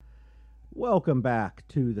Welcome back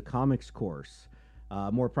to the comics course,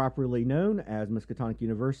 more properly known as Miskatonic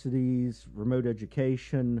University's remote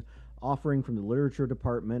education offering from the Literature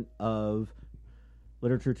Department of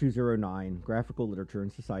Literature 209, Graphical Literature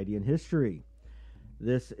and Society and History.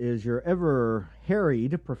 This is your ever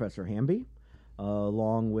harried Professor Hamby,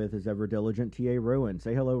 along with his ever diligent T.A. Rowan.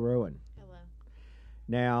 Say hello, Rowan. Hello.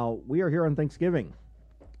 Now, we are here on Thanksgiving,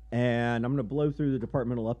 and I'm going to blow through the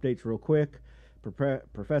departmental updates real quick.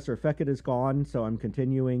 Professor Feckett is gone, so I'm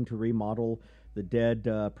continuing to remodel the dead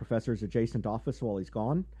professor's adjacent office while he's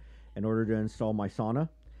gone in order to install my sauna.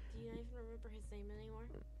 Do you even remember his name anymore?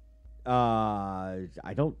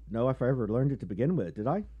 I don't know if I ever learned it to begin with. Did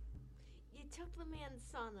I? You took the man's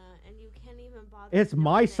sauna, and you can't even bother. It's to know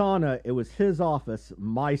my his name. sauna. It was his office,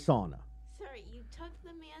 my sauna. Sorry, you took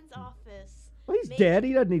the man's office. Well, he's dead.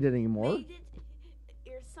 He doesn't need it anymore. Made it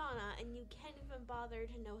your sauna, and you can't even bother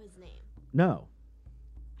to know his name. No.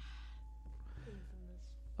 Things in this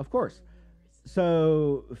Of course. universe.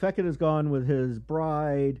 So Feckett is gone with his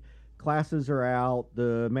bride. Classes are out.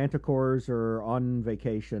 The Manticores are on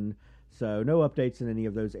vacation. So no updates in any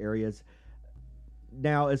of those areas.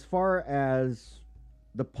 Now, as far as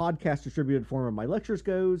the podcast distributed form of my lectures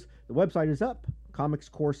goes, the website is up,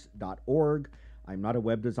 comicscourse.org. I'm not a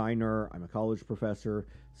web designer. I'm a college professor.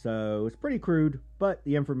 So it's pretty crude, but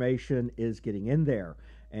the information is getting in there.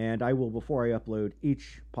 And I will, before I upload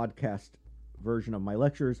each podcast version of my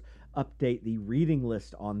lectures, update the reading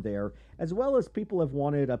list on there, as well as people have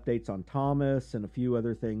wanted updates on Thomas and a few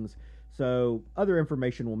other things. So other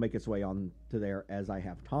information will make its way on to there as I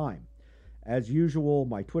have time. As usual,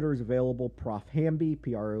 my Twitter is available, Prof. Hamby,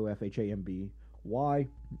 Profhamby.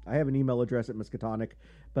 I have an email address at Miskatonic,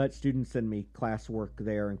 but students send me classwork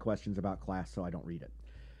there and questions about class, so I don't read it.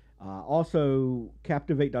 Also,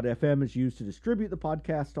 Captivate.fm is used to distribute the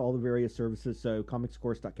podcast to all the various services, so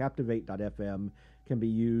comicscourse.captivate.fm can be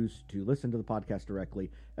used to listen to the podcast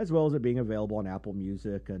directly, as well as it being available on Apple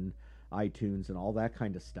Music and iTunes and all that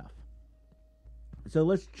kind of stuff. So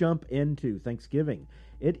let's jump into Thanksgiving.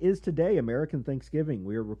 It is today, American Thanksgiving.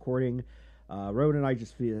 We are recording. Rowan and I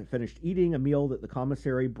just finished eating a meal that the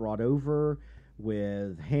commissary brought over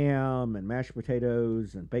with ham and mashed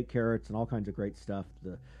potatoes and baked carrots and all kinds of great stuff.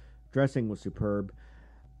 The dressing was superb.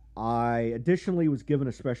 I additionally was given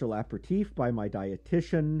a special aperitif by my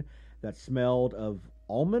dietitian that smelled of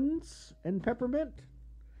almonds and peppermint.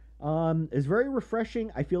 It's very refreshing.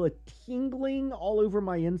 I feel a tingling all over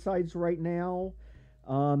my insides right now.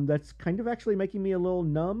 That's kind of actually making me a little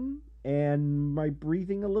numb and my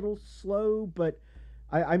breathing a little slow, but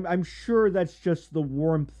I'm sure that's just the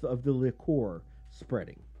warmth of the liqueur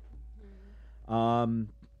spreading.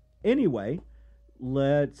 Anyway,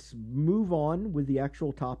 let's move on with the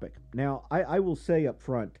actual topic. Now, I will say up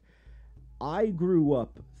front, I grew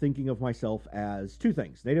up thinking of myself as two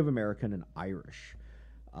things, Native American and Irish.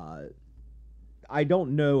 I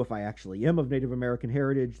don't know if I actually am of Native American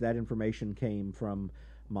heritage. That information came from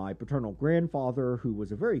my paternal grandfather, who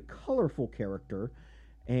was a very colorful character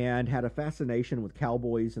and had a fascination with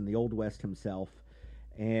cowboys and the Old West himself.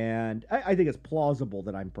 And I think it's plausible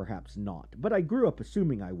that I'm perhaps not. But I grew up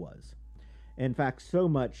assuming I was. In fact, so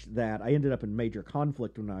much that I ended up in major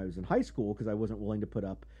conflict when I was in high school because I wasn't willing to put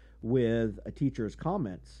up with a teacher's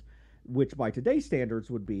comments, which by today's standards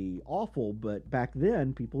would be awful, but back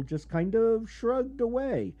then people just kind of shrugged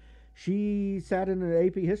away. She sat in an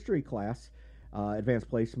AP history class, advanced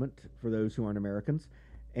placement for those who aren't Americans,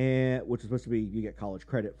 and which is supposed to be you get college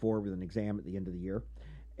credit for with an exam at the end of the year.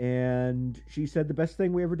 And she said the best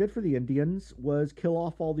thing we ever did for the Indians was kill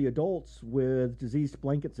off all the adults with diseased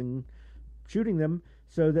blankets and shooting them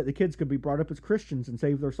so that the kids could be brought up as Christians and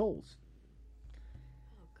save their souls.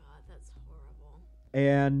 Oh God, that's horrible.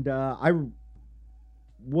 And I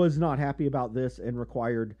was not happy about this and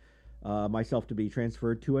required myself to be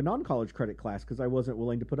transferred to a non-college credit class because I wasn't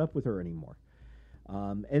willing to put up with her anymore.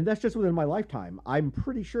 And that's just within my lifetime. I'm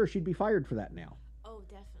pretty sure she'd be fired for that now. Oh,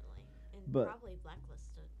 definitely, and probably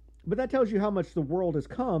blacklisted. But that tells you how much the world has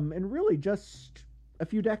come in really just a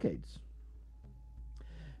few decades.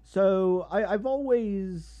 So I've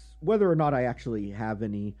always, whether or not I actually have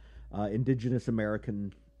any Indigenous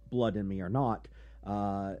American blood in me or not,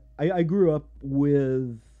 I grew up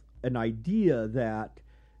with an idea that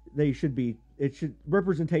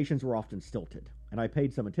representations were often stilted, and I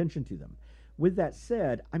paid some attention to them. With that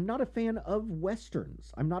said, I'm not a fan of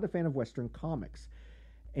Westerns. I'm not a fan of Western comics.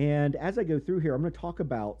 And as I go through here, I'm going to talk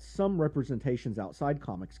about some representations outside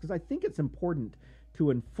comics because I think it's important to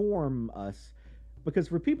inform us, because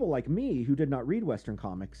for people like me who did not read Western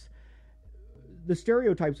comics, the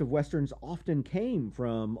stereotypes of Westerns often came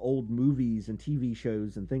from old movies and TV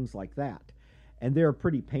shows and things like that. And they're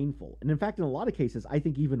pretty painful. And in fact, in a lot of cases, I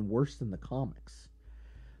think even worse than the comics.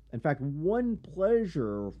 In fact, one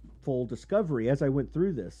pleasureful discovery as I went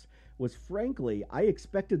through this was, frankly, I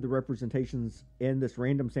expected the representations in this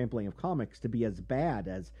random sampling of comics to be as bad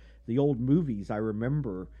as the old movies I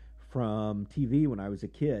remember from TV when I was a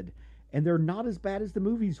kid. And they're not as bad as the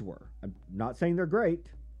movies were. I'm not saying they're great.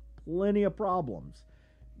 Plenty of problems.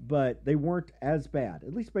 But they weren't as bad,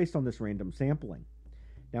 at least based on this random sampling.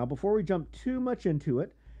 Now, before we jump too much into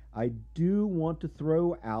it, I do want to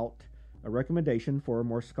throw out a recommendation for a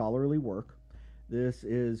more scholarly work. This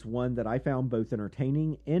is one that I found both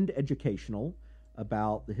entertaining and educational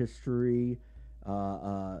about the history,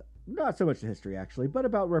 not so much the history actually, but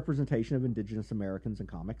about representation of Indigenous Americans in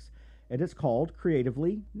comics. And it's called,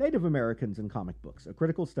 creatively, Native Americans in Comic Books, a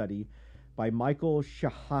critical study by Michael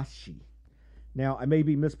Shahashi. Now, I may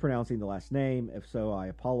be mispronouncing the last name. If so, I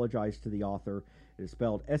apologize to the author. It is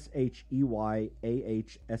spelled Sheyaahshe,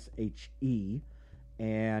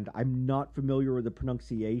 and I'm not familiar with the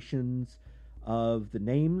pronunciations of the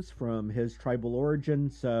names from his tribal origin,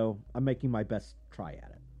 so I'm making my best try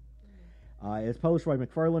at it. It's published by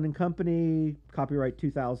McFarlane and Company, copyright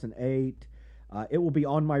 2008. It will be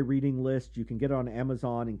on my reading list. You can get it on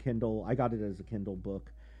Amazon and Kindle. I got it as a Kindle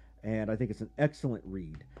book, and I think it's an excellent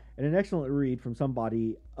read. And an excellent read from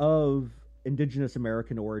somebody of Indigenous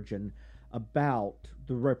American origin about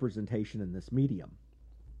the representation in this medium.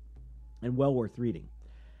 And well worth reading.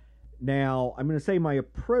 Now, I'm going to say my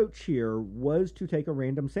approach here was to take a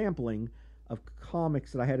random sampling of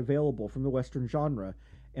comics that I had available from the Western genre,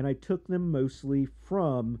 and I took them mostly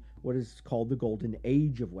from what is called the Golden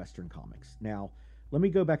Age of Western comics. Now, let me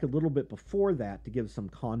go back a little bit before that to give some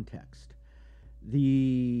context.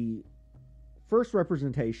 The first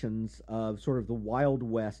representations of sort of the Wild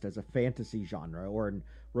West as a fantasy genre or an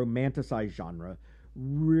romanticized genre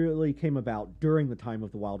really came about during the time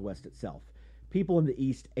of the Wild West itself. People in the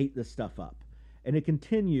East ate this stuff up, and it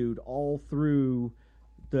continued all through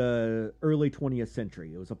the early 20th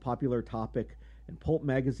century. It was a popular topic in pulp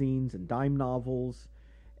magazines and dime novels,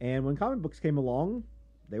 and when comic books came along,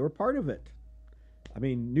 they were part of it. I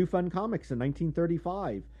mean, New Fun Comics in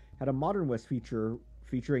 1935 had a Modern West feature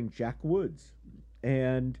featuring Jack Woods,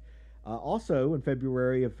 and also in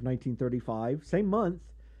February of 1935, same month,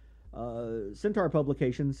 Centaur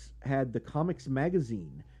Publications had the Comics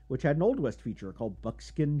Magazine, which had an Old West feature called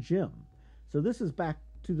Buckskin Jim. So this is back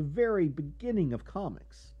to the very beginning of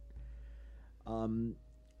comics.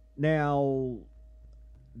 Now,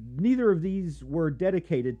 neither of these were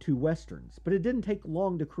dedicated to Westerns, but it didn't take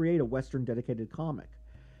long to create a Western-dedicated comic.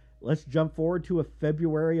 Let's jump forward to a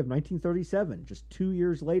February of 1937, just 2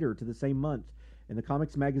 years later to the same month, and the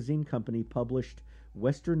Comics Magazine Company published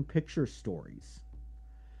Western Picture Stories.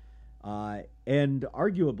 And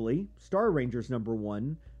arguably, Star Rangers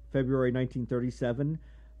 #1, February 1937,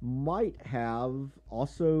 might have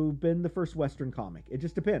also been the first Western comic. It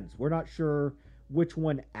just depends. We're not sure which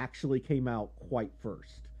one actually came out quite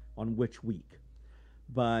first, on which week.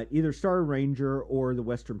 But either Star Ranger or the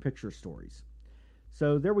Western Picture Stories.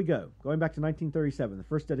 So there we go. Going back to 1937, the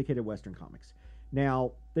first dedicated Western comics.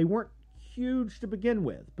 Now, they weren't huge to begin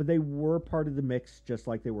with, but they were part of the mix just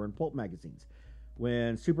like they were in pulp magazines.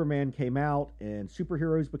 When Superman came out and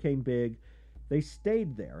superheroes became big, they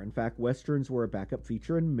stayed there. In fact, Westerns were a backup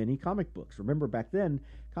feature in many comic books. Remember, back then,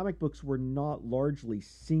 comic books were not largely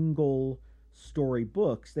single story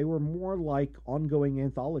books. They were more like ongoing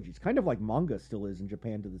anthologies, kind of like manga still is in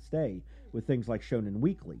Japan to this day, with things like Shonen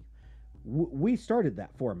Weekly. We started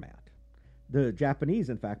that format. The Japanese,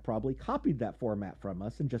 in fact, probably copied that format from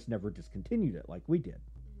us and just never discontinued it like we did,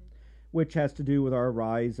 which has to do with our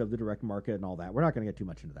rise of the direct market and all that. We're not going to get too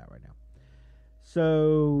much into that right now.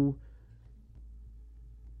 So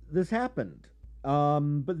this happened.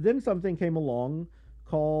 But then something came along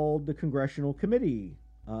called the Congressional Committee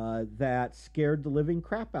that scared the living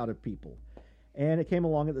crap out of people. And it came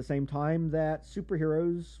along at the same time that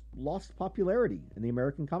superheroes lost popularity in the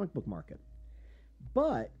American comic book market.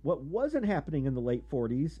 But what wasn't happening in the late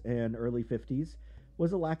 40s and early 50s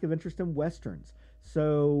was a lack of interest in Westerns.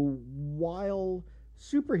 So while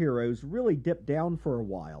superheroes really dipped down for a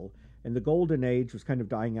while, and the golden age was kind of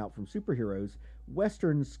dying out from superheroes,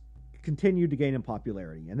 Westerns continued to gain in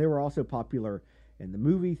popularity. And they were also popular in the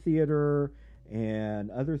movie theater and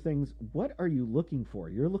other things. What are you looking for?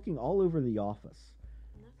 You're looking all over the office.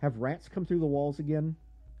 Nothing. Have rats come through the walls again?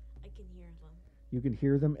 I can hear them. You can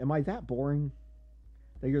hear them? Am I that boring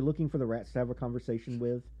that you're looking for the rats to have a conversation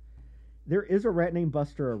with? There is a rat named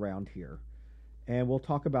Buster around here. And we'll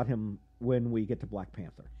talk about him when we get to Black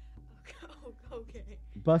Panther. Okay.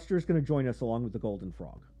 Buster's going to join us along with the Golden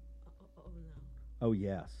Frog. Oh no. Oh,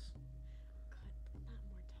 yes. God, not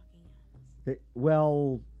more talking animals.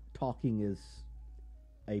 Well, talking is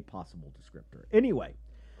a possible descriptor. Anyway,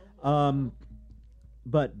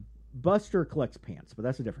 but Buster collects pants, but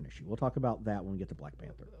that's a different issue. We'll talk about that when we get to Black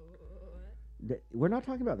Panther. We're not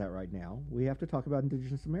talking about that right now. We have to talk about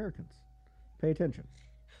Indigenous Americans. Pay attention.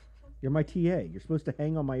 You're my TA. You're supposed to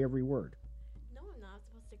hang on my every word. No, I'm not. I'm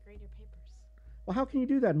supposed to grade your papers. Well, how can you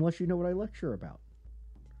do that unless you know what I lecture about?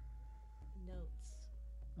 Notes.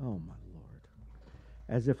 Oh, my Lord.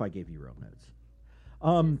 As if I gave you real notes.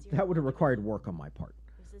 That would have required work on my part.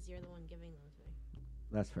 Who says you're the one giving them to me?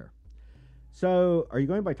 That's fair. So, are you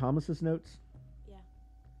going by Thomas's notes? Yeah.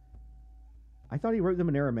 I thought he wrote them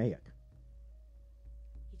in Aramaic.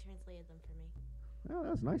 He translated them for me. Oh, that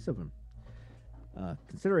was nice of him.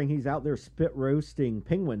 Considering he's out there spit roasting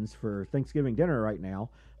penguins for Thanksgiving dinner right now,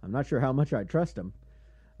 I'm not sure how much I'd trust him.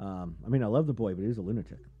 I mean, I love the boy, but he's a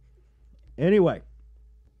lunatic. Anyway,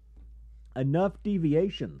 enough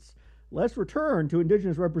deviations. Let's return to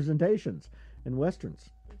Indigenous representations and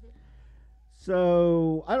Westerns.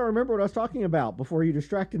 So, I don't remember what I was talking about before you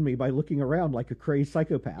distracted me by looking around like a crazed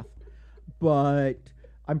psychopath. But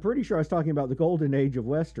I'm pretty sure I was talking about the golden age of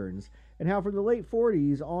Westerns and how from the late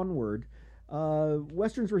 40s onward,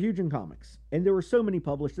 Westerns were huge in comics. And there were so many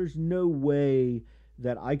published, there's no way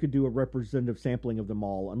that I could do a representative sampling of them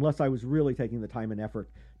all unless I was really taking the time and effort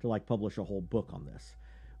to like publish a whole book on this,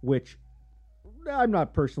 which I'm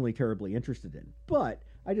not personally terribly interested in. But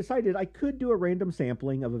I decided I could do a random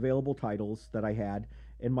sampling of available titles that I had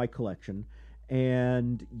in my collection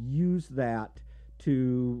and use that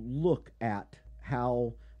to look at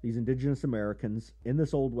how these Indigenous Americans in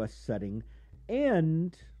this Old West setting,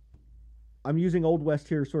 and I'm using Old West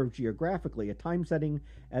here sort of geographically, a time setting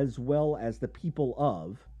as well as the people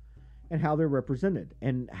of, and how they're represented,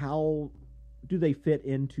 and how do they fit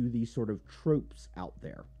into these sort of tropes out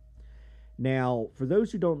there. Now, for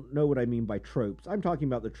those who don't know what I mean by tropes, I'm talking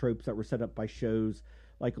about the tropes that were set up by shows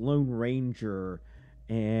like Lone Ranger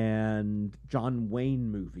and John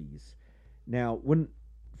Wayne movies. Now,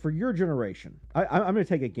 for your generation, I'm going to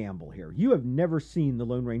take a gamble here. You have never seen the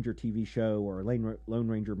Lone Ranger TV show or Lone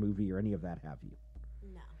Ranger movie or any of that, have you?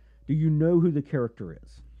 No. Do you know who the character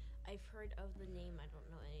is? I've heard of the name. I don't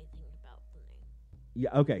know anything about the name.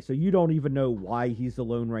 Yeah, okay, so you don't even know why he's the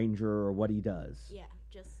Lone Ranger or what he does. Yeah,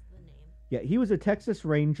 just the name. Yeah, he was a Texas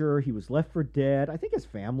Ranger. He was left for dead. I think his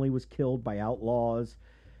family was killed by outlaws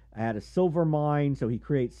at a silver mine, so he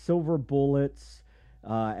creates silver bullets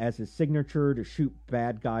as his signature to shoot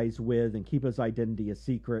bad guys with and keep his identity a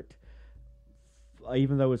secret,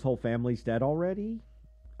 even though his whole family's dead already.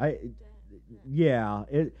 By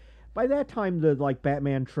that time, the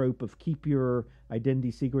Batman trope of keep your identity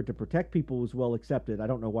secret to protect people was well accepted. I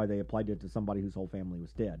don't know why they applied it to somebody whose whole family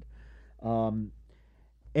was dead. And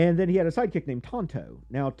then he had a sidekick named Tonto.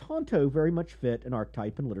 Now, Tonto very much fit an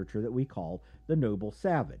archetype in literature that we call the noble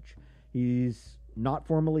savage. He's not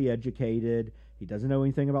formally educated. He doesn't know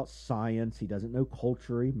anything about science. He doesn't know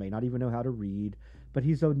culture. He may not even know how to read. But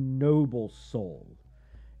he's a noble soul.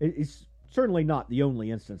 It's certainly not the only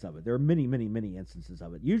instance of it. There are many, many, many instances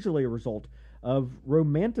of it. Usually a result of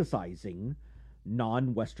romanticizing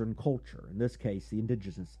non-Western culture. In this case, the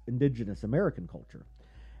indigenous American culture.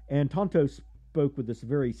 And Tonto spoke with this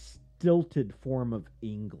very stilted form of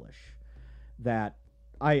English that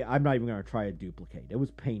I'm not even going to try to duplicate. It was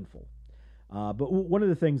painful. But one of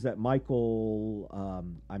the things that Michael,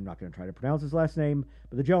 I'm not going to try to pronounce his last name,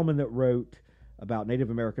 but the gentleman that wrote about Native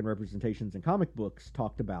American representations in comic books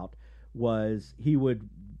talked about was he would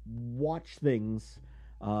watch things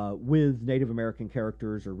with Native American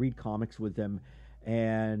characters or read comics with them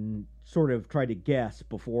and sort of try to guess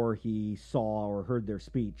before he saw or heard their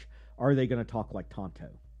speech, are they going to talk like Tonto?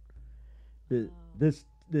 This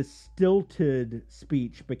stilted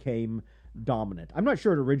speech became dominant. I'm not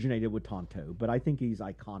sure it originated with Tonto, but I think he's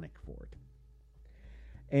iconic for it.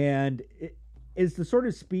 And it is the sort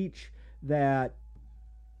of speech that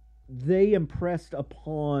they impressed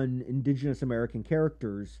upon Indigenous American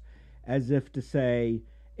characters as if to say,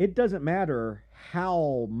 it doesn't matter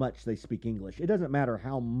how much they speak English. It doesn't matter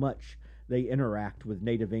how much they interact with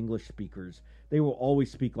native English speakers. They will always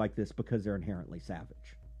speak like this because they're inherently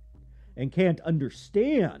savage and can't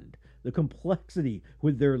understand the complexity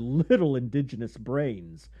with their little indigenous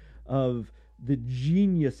brains of the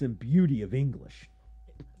genius and beauty of English.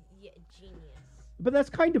 Yeah, genius. But that's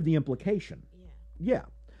kind of the implication. Yeah.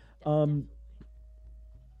 Yeah.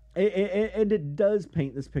 And it does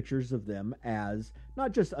paint this pictures of them as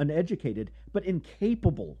not just uneducated, but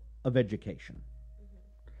incapable of education.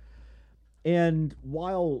 And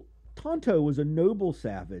while Tonto was a noble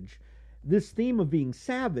savage, this theme of being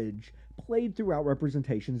savage played throughout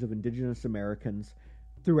representations of indigenous Americans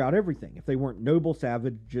throughout everything. If they weren't noble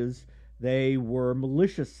savages, they were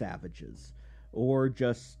malicious savages or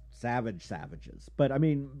just savages. But I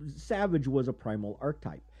mean, savage was a primal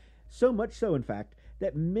archetype. So much so, in fact,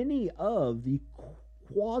 that many of the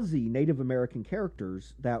quasi Native American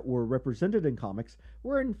characters that were represented in comics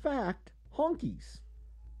were, in fact, honkies,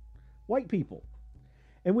 white people.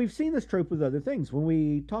 And we've seen this trope with other things. When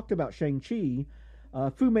we talked about Shang-Chi,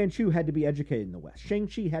 Fu Manchu had to be educated in the West.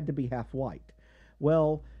 Shang-Chi had to be half white.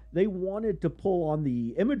 Well, they wanted to pull on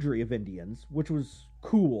the imagery of Indians, which was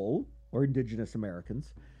cool, or indigenous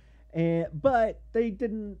Americans, but they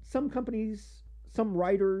didn't. Some companies, some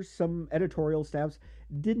writers, some editorial staffs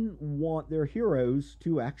didn't want their heroes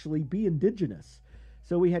to actually be indigenous.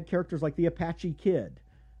 So we had characters like the Apache Kid,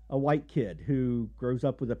 a white kid who grows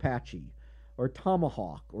up with Apache, or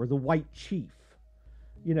Tomahawk, or the White Chief.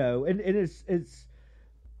 You know, and it's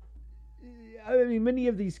I mean, many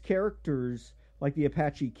of these characters, like the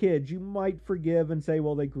Apache Kid, you might forgive and say,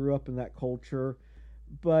 well, they grew up in that culture,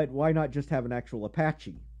 but why not just have an actual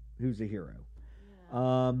Apache who's a hero?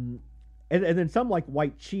 Yeah. And then some, like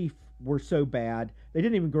White Chief, were so bad, they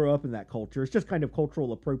didn't even grow up in that culture. It's just kind of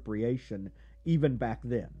cultural appropriation, even back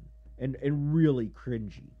then, and really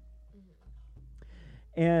cringy.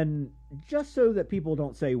 And just so that people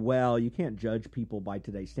don't say, well, you can't judge people by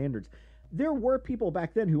today's standards, there were people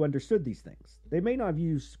back then who understood these things. They may not have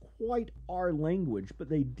used quite our language, but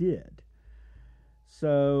they did.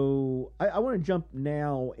 So I want to jump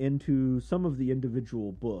now into some of the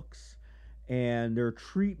individual books and their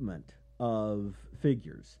treatment of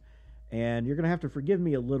figures. And you're going to have to forgive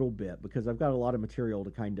me a little bit because I've got a lot of material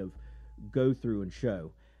to kind of go through and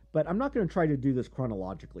show. But I'm not going to try to do this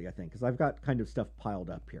chronologically, I think, because I've got kind of stuff piled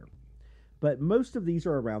up here. But most of these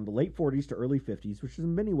are around the late 40s to early 50s, which is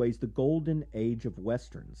in many ways the golden age of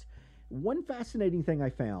Westerns. One fascinating thing I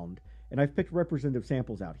found, and I've picked representative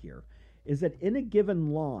samples out here, is that in a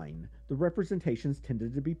given line, the representations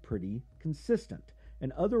tended to be pretty consistent.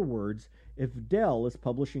 In other words, if Dell is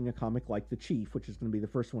publishing a comic like The Chief, which is going to be the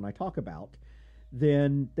first one I talk about,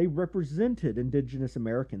 then they represented indigenous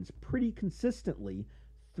Americans pretty consistently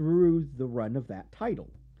through the run of that title,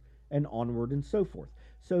 and onward and so forth.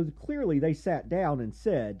 So clearly they sat down and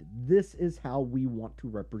said, this is how we want to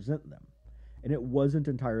represent them. And it wasn't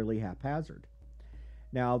entirely haphazard.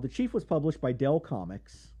 Now, The Chief was published by Dell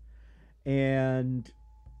Comics, and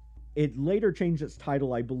it later changed its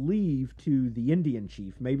title, I believe, to The Indian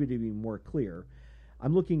Chief, maybe to be more clear.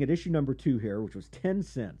 I'm looking at issue number 2 here, which was 10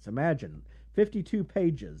 cents. Imagine, 52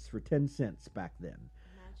 pages for 10 cents back then.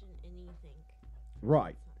 Imagine anything.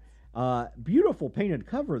 Right. Beautiful painted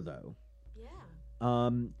cover, though. Yeah.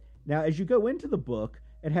 Now, as you go into the book,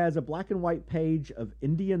 it has a black and white page of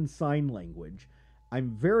Indian Sign Language.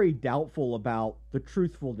 I'm very doubtful about the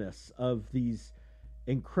truthfulness of these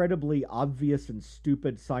incredibly obvious and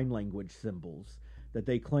stupid sign language symbols that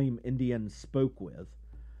they claim Indians spoke with.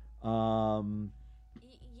 Yeah,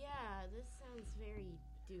 this sounds very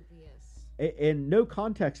dubious. And no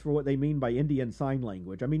context for what they mean by Indian Sign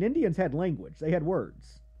Language. I mean, Indians had language. They had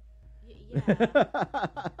words. Yeah. They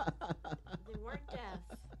weren't deaf.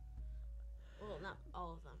 Well, not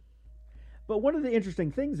all of them. But one of the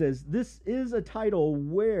interesting things is this is a title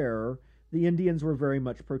where the Indians were very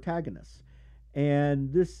much protagonists.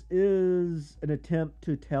 And this is an attempt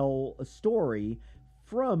to tell a story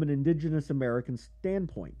from an indigenous American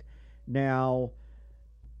standpoint. Now,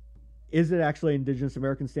 is it actually an indigenous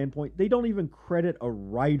American standpoint? They don't even credit a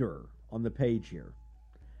writer on the page here.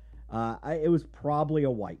 It was probably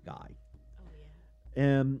a white guy.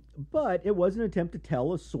 But it was an attempt to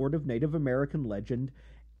tell a sort of Native American legend,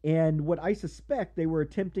 and what I suspect they were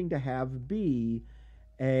attempting to have be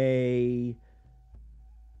a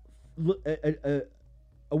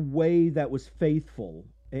way that was faithful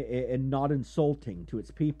and not insulting to its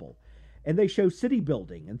people. And they show city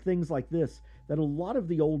building and things like this that a lot of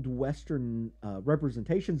the old Western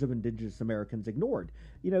representations of indigenous Americans ignored.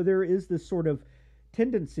 You know, there is this sort of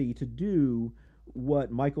tendency to do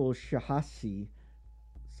what Michael Shahasi,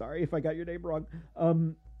 sorry if I got your name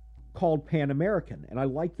wrong, called Pan-American. And I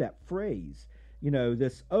like that phrase. You know,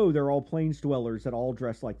 this, oh, they're all plains dwellers that all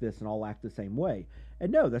dress like this and all act the same way.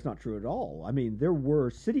 And no, that's not true at all. I mean, there were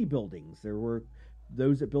city buildings. There were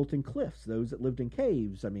those that built in cliffs, those that lived in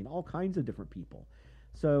caves. I mean, all kinds of different people.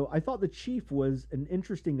 So I thought The Chief was an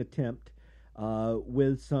interesting attempt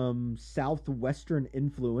with some southwestern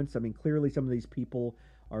influence. I mean, clearly some of these people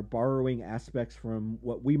are borrowing aspects from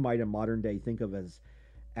what we might in modern day think of as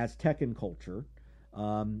Aztecan culture.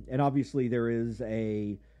 And obviously there is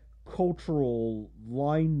a cultural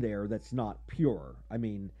line there that's not pure. I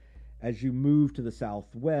mean, as you move to the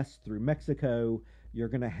southwest through Mexico, you're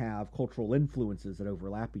going to have cultural influences that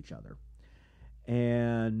overlap each other.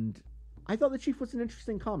 And I thought The Chief was an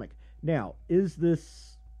interesting comic. Now, is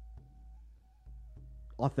this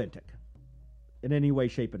authentic in any way,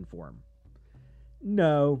 shape, and form?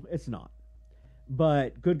 No, it's not.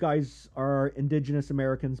 But good guys are Indigenous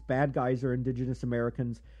Americans. Bad guys are Indigenous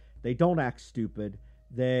Americans. They don't act stupid.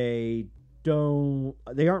 They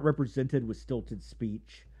aren't represented with stilted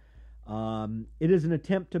speech. It is an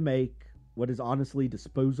attempt to make what is honestly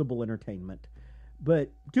disposable entertainment, but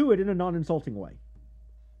do it in a non-insulting way,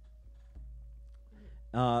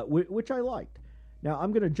 which I liked. Now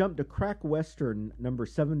I'm going to jump to Crack Western number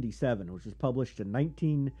 77, which was published in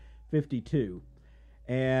 1952.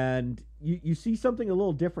 And you see something a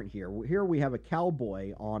little different here. Here we have a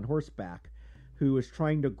cowboy on horseback who is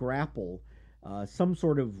trying to grapple some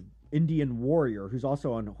sort of Indian warrior who's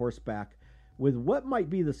also on horseback with what might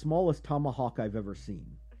be the smallest tomahawk I've ever seen.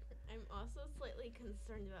 I'm also slightly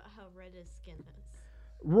concerned about how red his skin is.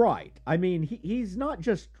 Right. I mean, he's not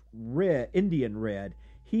just red, Indian red.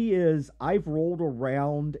 He is, I've rolled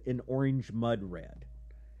around in orange mud red.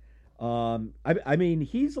 I mean,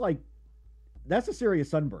 he's like, that's a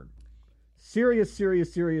serious sunburn. Serious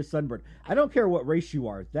sunburn. I don't care what race you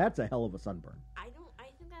are. That's a hell of a sunburn. I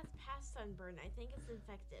think that's past sunburn. I think it's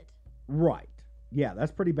infected. Right. Yeah,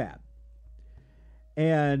 that's pretty bad.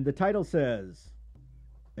 And the title says,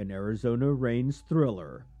 an Arizona Reigns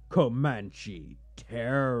thriller, Comanche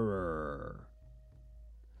Terror.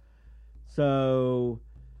 So,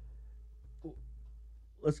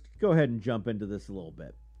 let's go ahead and jump into this a little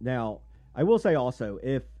bit. Now, I will say also,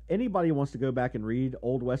 if anybody wants to go back and read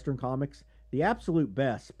old Western comics, the absolute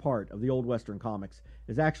best part of the old Western comics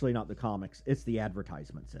is actually not the comics, it's the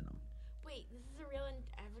advertisements in them. Wait, this is a real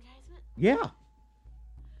advertisement? Yeah.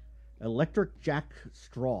 Electric Jack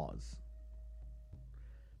Straws.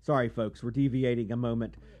 Sorry, folks, we're deviating a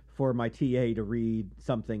moment for my TA to read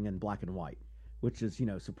something in black and white, which is,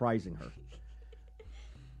 surprising her.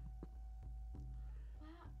 Wow,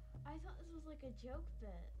 I thought this was like a joke bit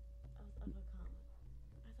of a comic.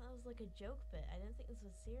 I thought it was like a joke bit. I didn't think this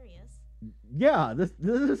was serious. Yeah,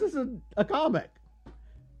 this is a comic.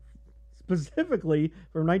 Specifically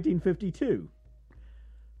from 1952.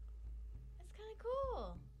 That's kind of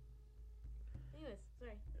cool. Anyways,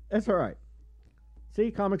 sorry. That's all right. See,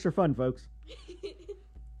 comics are fun, folks.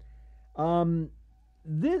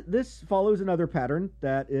 This follows another pattern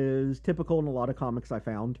that is typical in a lot of comics I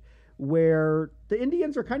found, where the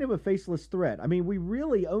Indians are kind of a faceless threat. I mean, we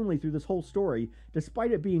really only, through this whole story,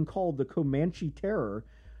 despite it being called the Comanche Terror,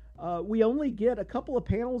 we only get a couple of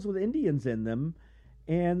panels with Indians in them,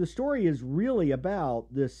 and the story is really about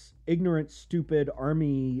this ignorant, stupid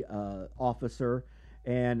army officer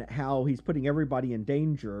and how he's putting everybody in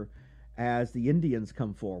danger as the Indians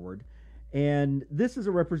come forward. And this is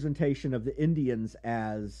a representation of the Indians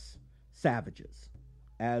as savages,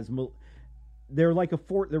 they're like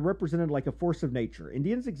they're represented like a force of nature.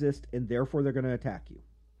 Indians exist, and therefore they're going to attack you.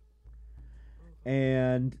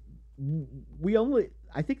 And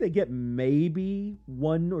I think they get maybe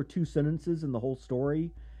one or two sentences in the whole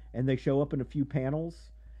story, and they show up in a few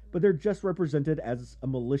panels, but they're just represented as a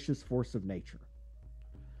malicious force of nature.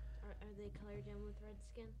 Are they colored in with red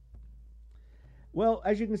skin? Well,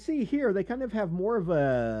 as you can see here, they kind of have more of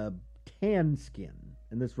a tan skin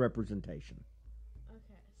in this representation.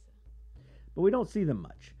 Okay, so. But we don't see them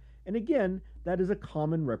much. And again, that is a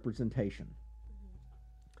common representation.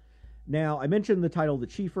 Now, I mentioned the title The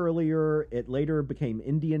Chief earlier. It later became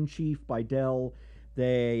Indian Chief by Dell.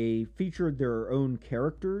 They featured their own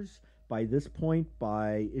characters by this point,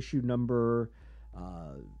 by issue number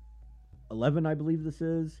 11, I believe this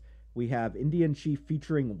is. We have Indian Chief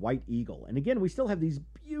featuring White Eagle. And again, we still have these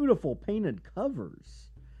beautiful painted covers.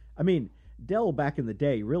 I mean, Dell back in the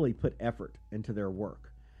day really put effort into their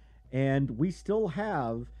work. And we still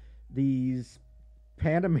have these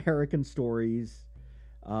Pan-American stories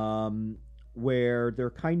where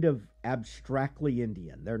they're kind of abstractly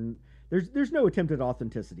Indian. There's no attempt at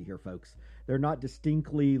authenticity here, folks. They're not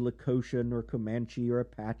distinctly Lakota or Comanche or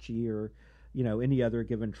Apache or, any other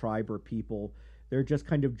given tribe or people. They're just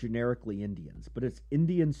kind of generically Indians. But it's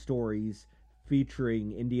Indian stories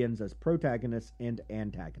featuring Indians as protagonists and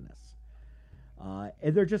antagonists.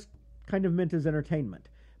 And they're just kind of meant as entertainment.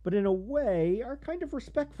 But in a way, are kind of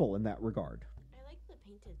respectful in that regard. I like the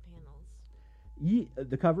painted panels.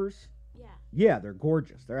 The covers? Yeah. Yeah, they're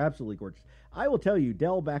gorgeous. They're absolutely gorgeous. I will tell you,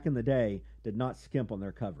 Dell back in the day did not skimp on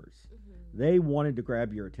their covers. Mm-hmm. They wanted to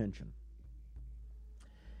grab your attention.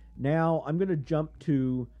 Now, I'm going to jump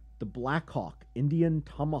to the Black Hawk, Indian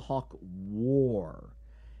Tomahawk War.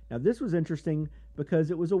 Now, this was interesting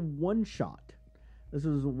because it was a one-shot. This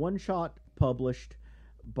was a one-shot published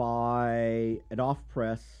by an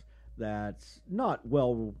off-press that's not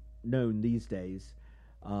well known these days,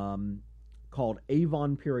 called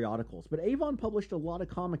Avon Periodicals. But Avon published a lot of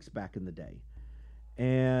comics back in the day.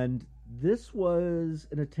 And this was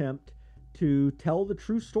an attempt to tell the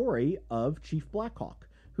true story of Chief Blackhawk,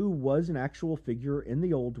 who was an actual figure in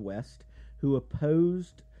the Old West who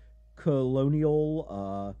opposed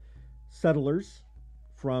colonial settlers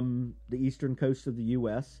from the eastern coast of the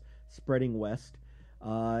U.S., spreading west.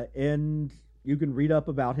 And you can read up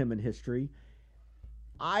about him in history.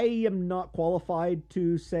 I am not qualified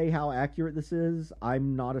to say how accurate this is.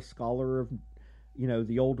 I'm not a scholar of,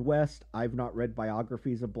 the Old West. I've not read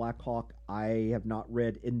biographies of Black Hawk. I have not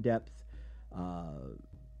read in-depth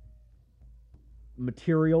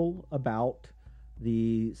material about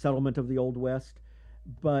the settlement of the Old West.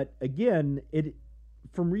 But again,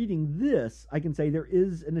 from reading this, I can say there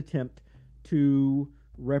is an attempt to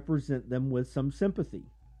represent them with some sympathy.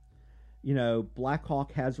 Black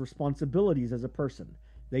Hawk has responsibilities as a person.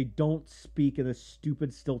 They don't speak in a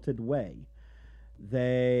stupid, stilted way.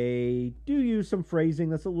 They do use some phrasing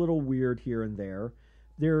that's a little weird here and there.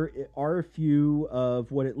 There are a few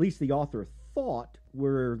of what at least the author thought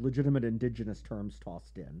were legitimate indigenous terms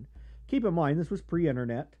tossed in. Keep in mind, this was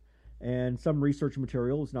pre-internet, and some research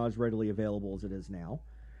material is not as readily available as it is now.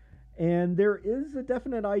 And there is a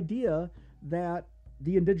definite idea that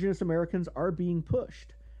the indigenous Americans are being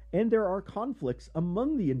pushed, and there are conflicts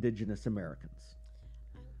among the indigenous Americans.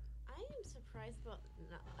 I am surprised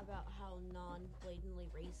about how non-blatantly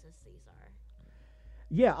racist these are.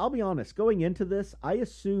 Yeah, I'll be honest. Going into this, I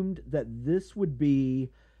assumed that this would be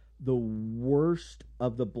the worst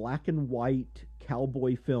of the black and white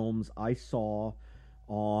cowboy films I saw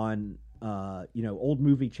on, old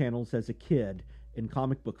movie channels as a kid in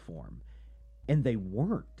comic book form, and they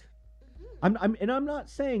weren't. Mm-hmm. I'm not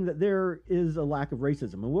saying that there is a lack of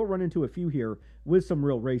racism, and we'll run into a few here with some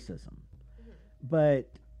real racism,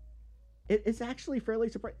 but it's actually fairly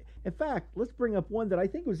surprising. In fact, let's bring up one that I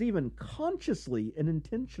think was even consciously and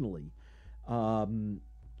intentionally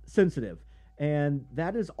sensitive, and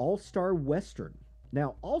that is All-Star Western.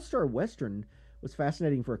 Now, All-Star Western was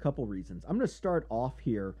fascinating for a couple reasons. I'm going to start off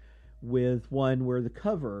here with one where the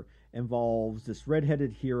cover involves this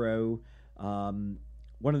redheaded hero,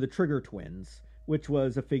 one of the Trigger twins, which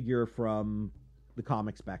was a figure from the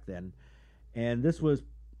comics back then. And this was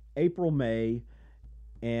April, May,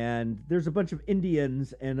 and there's a bunch of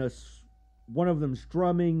Indians, and one of them's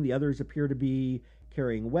drumming, the others appear to be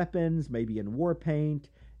carrying weapons, maybe in war paint,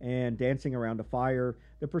 and dancing around a fire.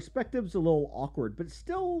 The perspective's a little awkward, but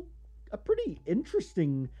still a pretty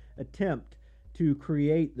interesting attempt to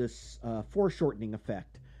create this foreshortening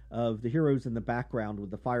effect of the heroes in the background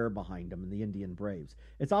with the fire behind them and the Indian braves.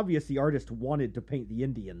 It's obvious the artist wanted to paint the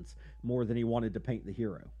Indians more than he wanted to paint the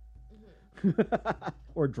hero. Mm-hmm.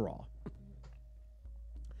 Or draw.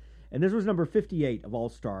 And this was number 58 of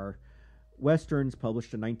All-Star Westerns,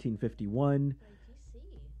 published in 1951. By DC.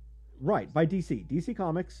 Right, by DC. DC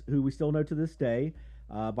Comics, who we still know to this day.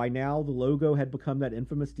 By now, the logo had become that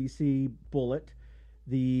infamous DC bullet.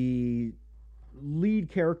 The lead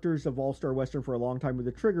characters of All-Star Western for a long time were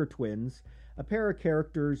the Trigger twins, a pair of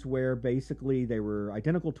characters where basically they were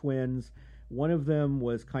identical twins. One of them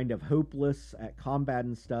was kind of hopeless at combat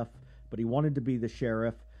and stuff, but he wanted to be the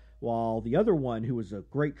sheriff, while the other one, who was a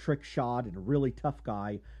great trick shot and a really tough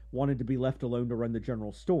guy, wanted to be left alone to run the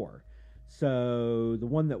general store. So the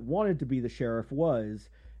one that wanted to be the sheriff was,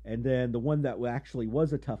 and then the one that actually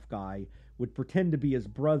was a tough guy would pretend to be his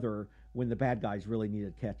brother when the bad guys really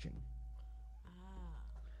needed catching.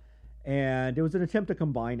 And it was an attempt to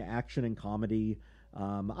combine action and comedy.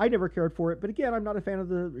 I never cared for it, but again, I'm not a fan of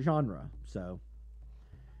the genre. So,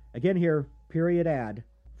 again here, period ad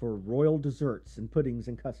for royal desserts and puddings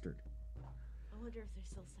and custard. I wonder if they're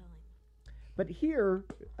still selling. But here,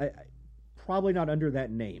 probably not under that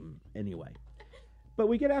name anyway. But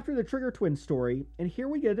we get after the Trigger Twin story, and here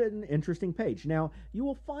we get an interesting page. Now, you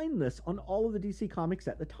will find this on all of the DC Comics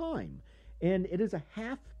at the time, and it is a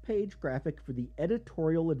half-page graphic for the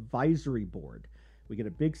editorial advisory board. We get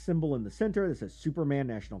a big symbol in the center that says Superman,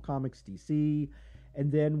 National Comics, DC,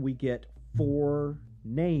 and then we get 4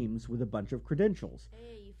 names with a bunch of credentials.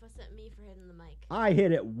 Hey, you fussed at me for hitting the mic. I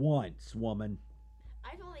hit it once, woman.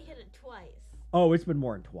 I've only hit it twice. Oh, it's been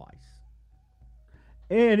more than twice.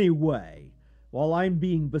 Anyway, while I'm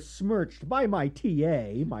being besmirched by my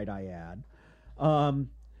TA, might I add, um,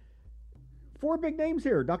 four big names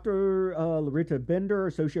here. Dr. Loretta Bender,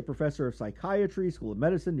 Associate Professor of Psychiatry, School of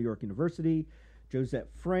Medicine, New York University. Josette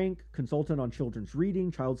Frank, Consultant on Children's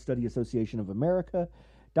Reading, Child Study Association of America.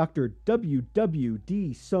 Dr.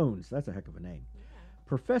 W.W.D. Soanes, that's a heck of a name. Yeah.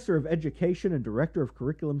 Professor of Education and Director of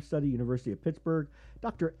Curriculum Study, University of Pittsburgh.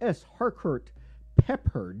 Dr. S. Harcourt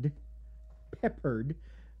Peppard,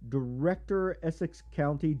 Director, Essex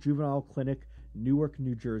County Juvenile Clinic, Newark,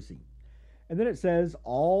 New Jersey. And then it says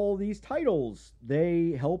all these titles,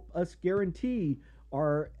 they help us guarantee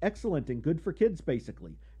are excellent and good for kids,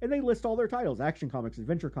 basically. And they list all their titles: Action Comics,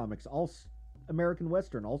 Adventure Comics, All American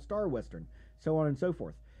Western, All-Star Western, so on and so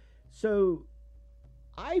forth. So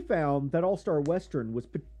I found that All-Star Western was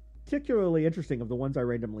particularly interesting of the ones I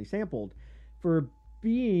randomly sampled for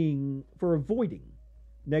avoiding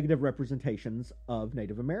negative representations of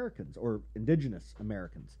Native Americans or Indigenous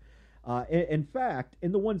Americans. In fact,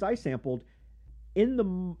 in the ones I sampled, in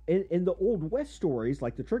the Old West stories,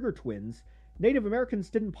 like the Trigger Twins, Native Americans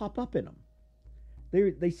didn't pop up in them.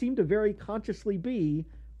 They seem to very consciously be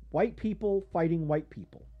white people fighting white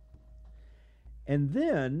people. And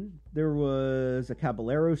then there was a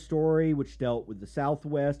Caballero story which dealt with the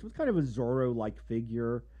Southwest, with kind of a Zorro-like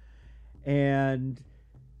figure. And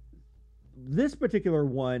this particular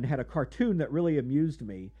one had a cartoon that really amused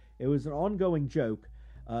me. It was an ongoing joke,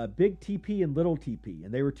 Big TP and Little TP.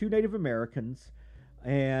 And they were two Native Americans.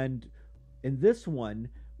 And in this one,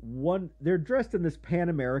 they're dressed in this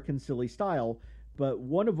Pan-American silly style, but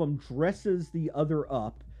one of them dresses the other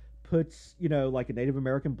up, puts, like a Native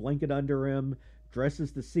American blanket under him,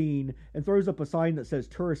 dresses the scene, and throws up a sign that says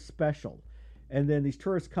tourist special. And then these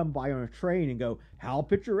tourists come by on a train and go, how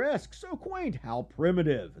picturesque, so quaint, how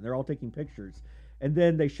primitive. And they're all taking pictures. And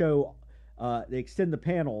then they extend the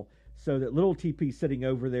panel so that little TP's sitting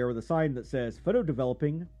over there with a sign that says photo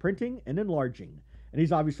developing, printing, and enlarging. And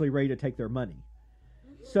he's obviously ready to take their money.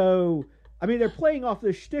 So, they're playing off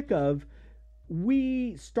this shtick of,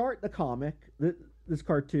 we start the comic, this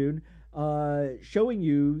cartoon, showing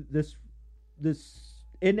you this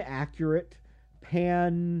inaccurate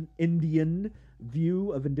pan-Indian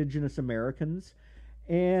view of Indigenous Americans,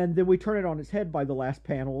 and then we turn it on its head by the last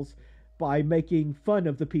panels by making fun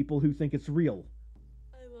of the people who think it's real.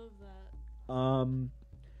 I love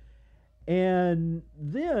that. And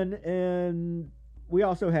we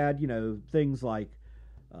also had, things like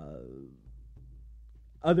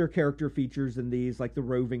other character features in these, like the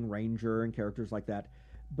roving ranger and characters like that.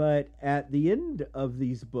 But at the end of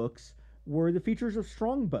these books were the features of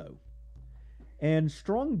Strongbow. And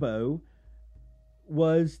Strongbow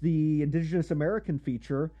was the Indigenous American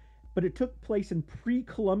feature, but it took place in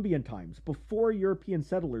pre-Columbian times, before European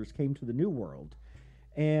settlers came to the New World.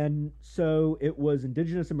 And so it was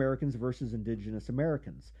Indigenous Americans versus Indigenous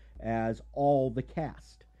Americans as all the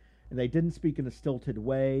cast. And they didn't speak in a stilted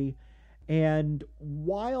way. And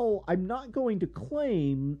while I'm not going to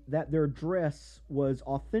claim that their dress was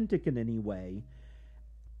authentic in any way,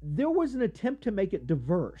 there was an attempt to make it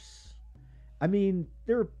diverse.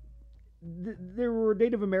 There were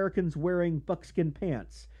Native Americans wearing buckskin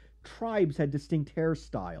pants. Tribes had distinct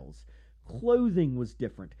hairstyles. Clothing was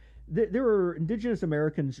different. There were Indigenous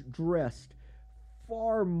Americans dressed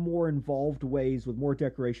far more involved ways with more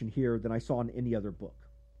decoration here than I saw in any other book.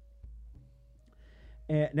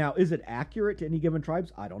 Now, is it accurate to any given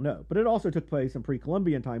tribes? I don't know. But it also took place in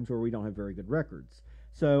pre-Columbian times where we don't have very good records.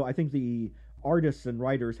 So I think the artists and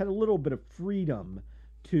writers had a little bit of freedom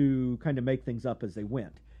to kind of make things up as they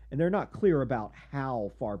went. And they're not clear about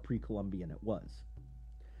how far pre-Columbian it was.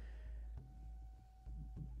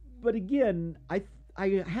 But again, I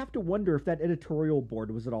have to wonder if that editorial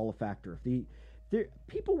board was at all a factor.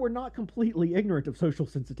 People were not completely ignorant of social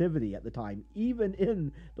sensitivity at the time, even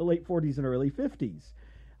in the late 40s and early 50s.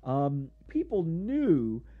 People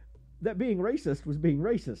knew that being racist was being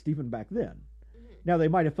racist even back then. Mm-hmm. Now, they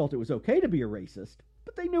might have felt it was okay to be a racist,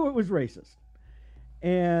 but they knew it was racist.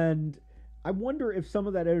 And I wonder if some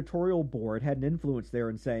of that editorial board had an influence there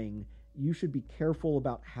in saying, you should be careful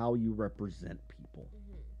about how you represent people.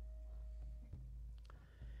 Mm-hmm.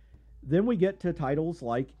 Then we get to titles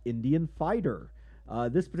like Indian Fighter.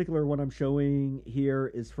 This particular one I'm showing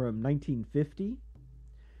here is from 1950.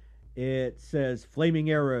 It says, Flaming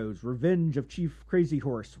Arrows, Revenge of Chief Crazy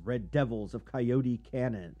Horse, Red Devils of Coyote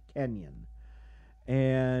Canyon.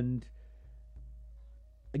 And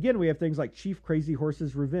again, we have things like Chief Crazy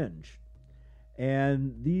Horse's Revenge.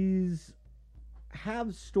 And these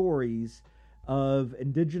have stories of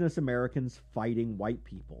Indigenous Americans fighting white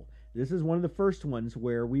people. This is one of the first ones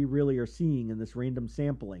where we really are seeing in this random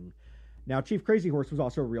sampling. Now, Chief Crazy Horse was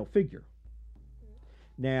also a real figure.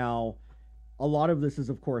 Now, a lot of this is,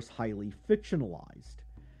 of course, highly fictionalized.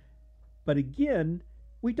 But again,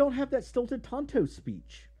 we don't have that stilted Tonto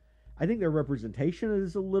speech. I think their representation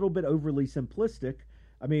is a little bit overly simplistic.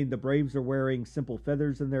 I mean, the Braves are wearing simple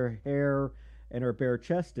feathers in their hair and are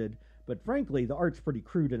bare-chested, but frankly, the art's pretty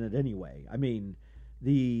crude in it anyway. I mean,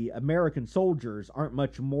 the American soldiers aren't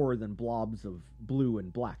much more than blobs of blue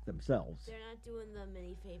and black themselves. They're not doing them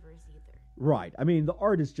any favors either. Right. I mean, the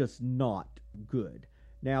art is just not good.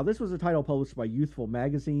 Now, this was a title published by Youthful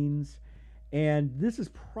Magazines, and this is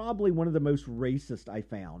probably one of the most racist I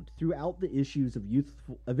found throughout the issues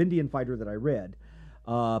of Indian Fighter that I read,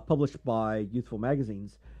 published by Youthful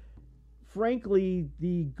Magazines. Frankly,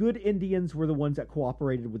 the good Indians were the ones that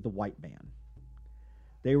cooperated with the white man.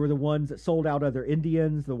 They were the ones that sold out other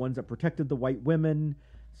Indians, the ones that protected the white women.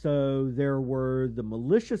 So there were the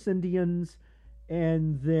malicious Indians,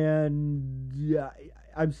 and then,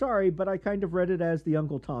 I'm sorry, but I kind of read it as the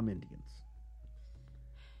Uncle Tom Indians.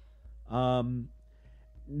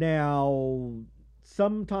 Now,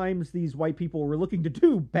 sometimes these white people were looking to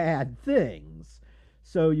do bad things.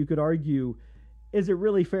 So you could argue, is it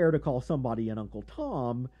really fair to call somebody an Uncle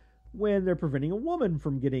Tom when they're preventing a woman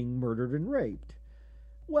from getting murdered and raped?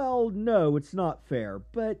 Well, no, it's not fair,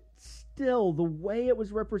 but still, the way it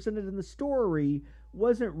was represented in the story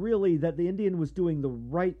wasn't really that the Indian was doing the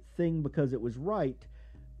right thing because it was right,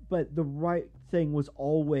 but the right thing was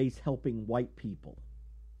always helping white people.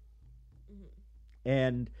 Mm-hmm.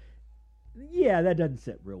 And, yeah, that doesn't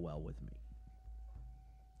sit real well with me.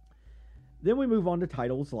 Then we move on to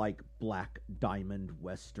titles like Black Diamond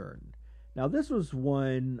Western. Now, this was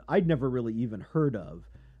one I'd never really even heard of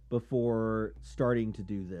before starting to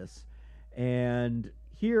do this. And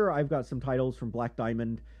here I've got some titles from Black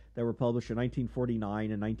Diamond that were published in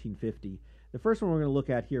 1949 and 1950. The first one we're going to look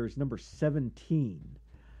at here is number 17.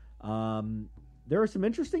 There are some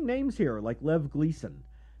interesting names here, like Lev Gleason,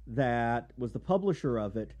 that was the publisher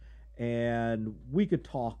of it, and we could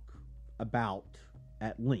talk about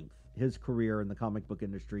at length his career in the comic book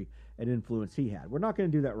industry and influence he had. We're not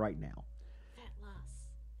going to do that right now. Fat loss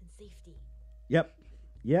and safety. Yep.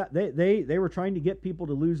 Yeah, they were trying to get people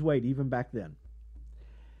to lose weight even back then.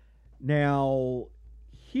 Now,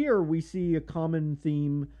 here we see a common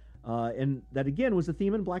theme, and that again was a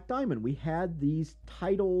theme in Black Diamond. We had these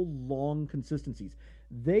title-long consistencies.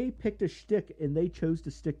 They picked a shtick and they chose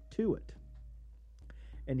to stick to it.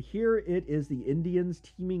 And here it is the Indians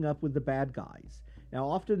teaming up with the bad guys. Now,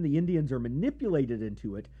 often the Indians are manipulated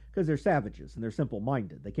into it because they're savages and they're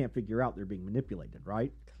simple-minded. They can't figure out they're being manipulated,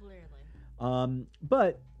 right? Clearly.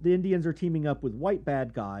 But the Indians are teaming up with white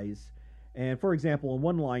bad guys. And, for example, in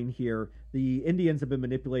one line here, the Indians have been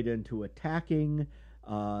manipulated into attacking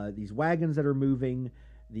these wagons that are moving.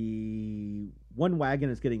 The one wagon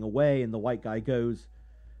is getting away, and the white guy goes,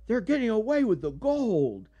 "They're getting away with the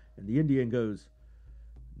gold." And the Indian goes,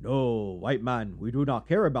 "No, white man, we do not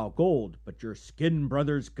care about gold, but your skin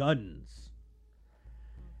brother's guns."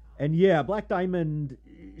 And yeah, Black Diamond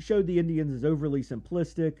showed the Indians as overly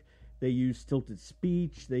simplistic. They use stilted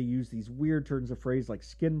speech. They use these weird turns of phrase like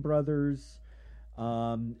skin brothers.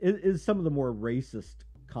 It is some of the more racist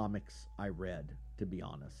comics I read, to be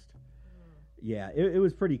honest. Yeah, it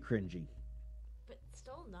was pretty cringy. But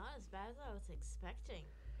still not as bad as I was expecting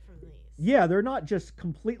from these. Yeah, they're not just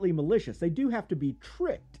completely malicious. They do have to be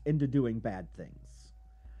tricked into doing bad things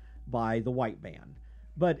by the white man.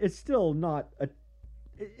 But it's still not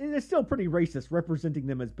it's still pretty racist, representing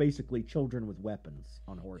them as basically children with weapons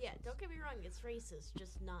on horses. Yeah, don't get me wrong, it's racist,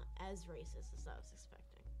 just not as racist as I was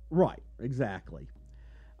expecting. Right, exactly.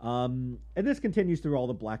 And this continues through all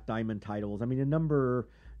the Black Diamond titles. I mean, in number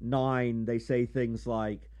 9, they say things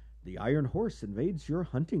like, "The Iron Horse invades your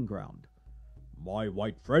hunting ground. My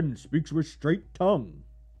white friend speaks with straight tongue."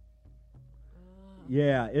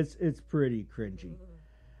 Yeah, it's pretty cringy.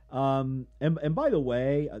 And by the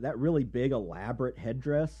way, that really big, elaborate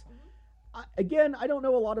headdress, again, I don't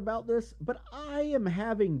know a lot about this, but I am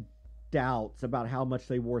having doubts about how much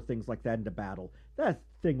they wore things like that into battle. That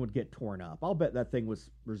thing would get torn up. I'll bet that thing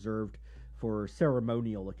was reserved for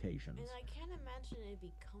ceremonial occasions. And I can't imagine it'd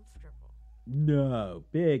be comfortable. No,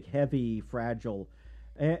 big, heavy, fragile,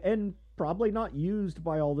 and probably not used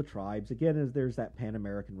by all the tribes. Again, as there's that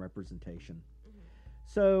Pan-American representation. Mm-hmm.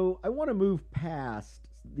 So I want to move past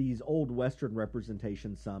these old Western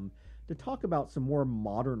representations some to talk about some more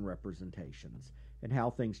modern representations and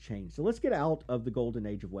how things change. So let's get out of the golden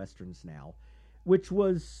age of Westerns now, which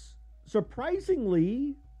was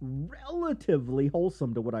surprisingly relatively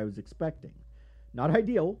wholesome to what I was expecting. Not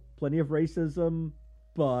ideal, plenty of racism,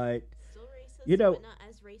 but Still racist, you know, but not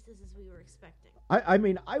as racist as we were expecting. I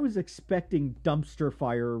mean, I was expecting dumpster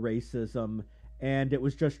fire racism, and it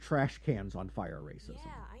was just trash cans on fire racism.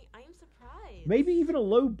 Yeah, I am surprised. Maybe even a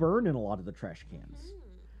low burn in a lot of the trash cans.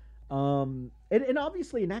 Mm-hmm. And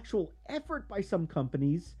obviously an actual effort by some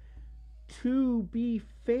companies to be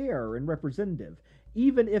fair and representative,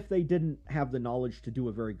 even if they didn't have the knowledge to do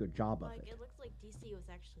a very good job of Like, it. it looks like DC was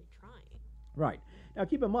actually trying. Right. Now,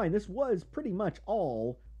 keep in mind, this was pretty much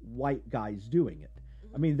all white guys doing it.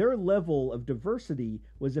 Mm-hmm. I mean, their level of diversity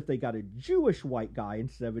was if they got a Jewish white guy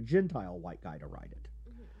instead of a Gentile white guy to write it.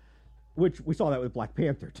 Mm-hmm. Which we saw that with Black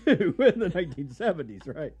Panther, too, in the 1970s,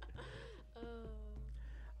 right?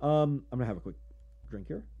 I'm going to have a quick drink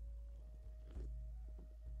here.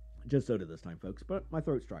 Just soda this time, folks, but my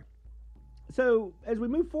throat's dry. So, as we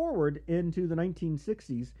move forward into the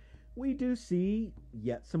 1960s, we do see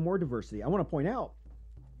yet some more diversity. I want to point out,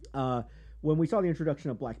 when we saw the introduction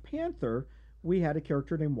of Black Panther, we had a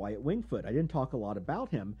character named Wyatt Wingfoot. I didn't talk a lot about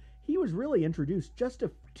him. He was really introduced just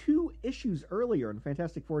 2 issues earlier in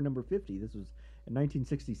Fantastic Four number 50. This was in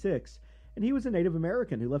 1966. And he was a Native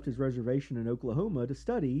American who left his reservation in Oklahoma to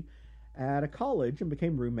study at a college and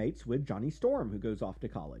became roommates with Johnny Storm, who goes off to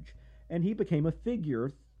college. And he became a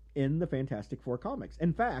figure in the Fantastic Four comics.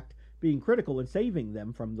 In fact, being critical and saving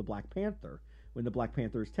them from the Black Panther when the Black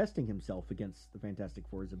Panther is testing himself against the Fantastic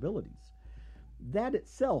Four's abilities. That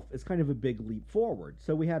itself is kind of a big leap forward.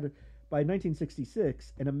 So we had, by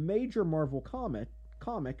 1966, in a major Marvel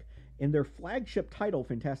comic in their flagship title,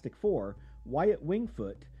 Fantastic Four, Wyatt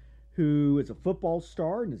Wingfoot, who is a football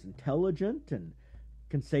star and is intelligent and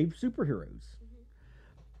can save superheroes.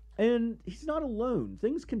 Mm-hmm. And he's not alone.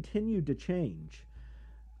 Things continue to change.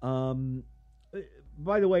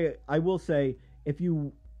 By the way, I will say,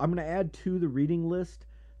 I'm going to add to the reading list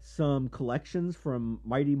some collections from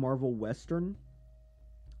Mighty Marvel Western.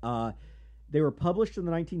 They were published in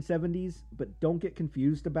the 1970s, but don't get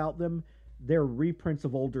confused about them. They're reprints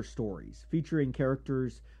of older stories featuring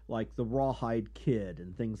characters like the Rawhide Kid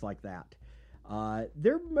and things like that.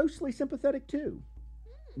 They're mostly sympathetic too.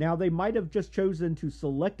 Now, they might have just chosen to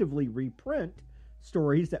selectively reprint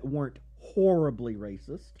stories that weren't horribly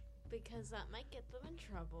racist. Because that might get them in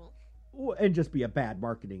trouble. And just be a bad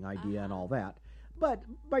marketing idea and all that. But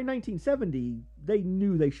by 1970, they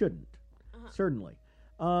knew they shouldn't. Certainly.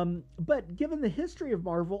 But given the history of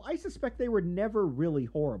Marvel, I suspect they were never really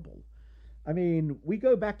horrible. I mean, we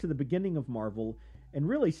go back to the beginning of Marvel, and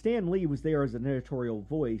really Stan Lee was there as an editorial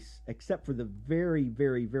voice, except for the very,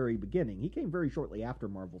 very, very beginning. He came very shortly after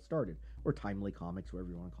Marvel started, or Timely Comics, whatever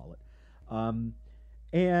you want to call it.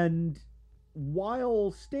 And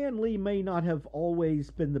while Stan Lee may not have always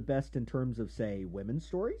been the best in terms of, say, women's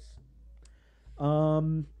stories,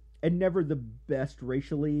 and never the best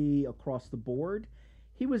racially across the board,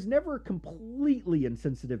 he was never completely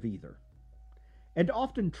insensitive either, and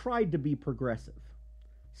often tried to be progressive.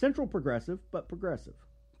 Central progressive, but progressive.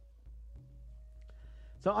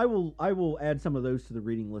 So I will add some of those to the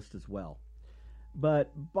reading list as well.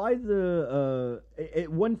 But by the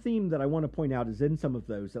one theme that I want to point out is in some of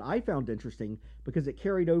those that I found interesting because it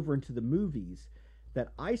carried over into the movies that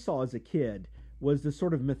I saw as a kid was this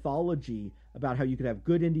sort of mythology about how you could have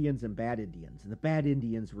good Indians and bad Indians, and the bad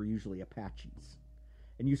Indians were usually Apaches.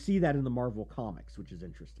 And you see that in the Marvel comics, which is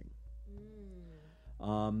interesting.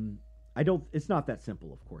 It's not that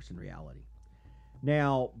simple, of course, in reality.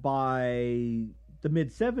 Now, by the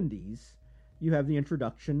mid-70s, you have the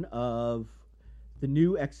introduction of the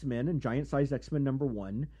new X-Men and Giant-Sized X-Men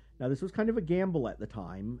 #1. Now, this was kind of a gamble at the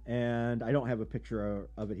time, and I don't have a picture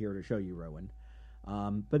of it here to show you, Rowan.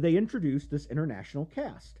 But they introduced this international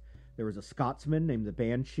cast. There was a Scotsman named the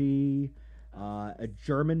Banshee, a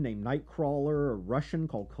German named Nightcrawler, a Russian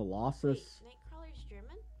called Colossus. Wait, Nightcrawler's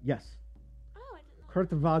German? Yes. Oh, I didn't know.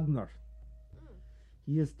 Kurt Wagner.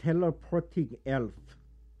 He is teleporting elf.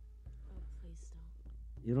 Oh, please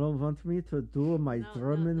don't. You don't want me to do my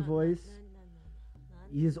German voice? No.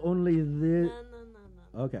 He is only the...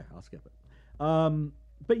 No. Okay, I'll skip it.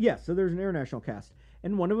 But yes, so there's an international cast.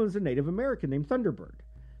 And one of them is a Native American named Thunderbird.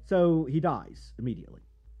 So he dies immediately.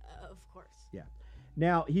 Of course. Yeah.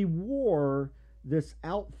 Now, he wore this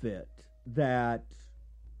outfit that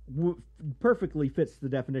perfectly fits the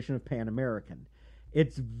definition of Pan-American.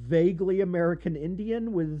 It's vaguely American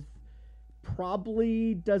Indian with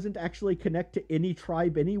probably doesn't actually connect to any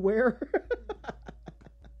tribe anywhere.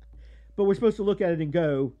 But we're supposed to look at it and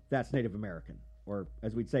go, that's Native American. Or,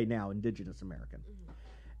 as we'd say now, Indigenous American.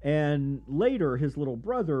 Mm-hmm. And later, his little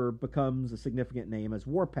brother becomes a significant name as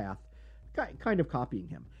Warpath, kind of copying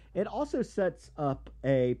him. It also sets up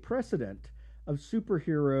a precedent of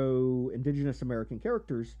superhero Indigenous American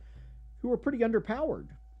characters who are pretty underpowered.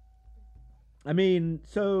 I mean,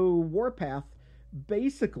 so Warpath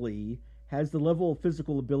basically has the level of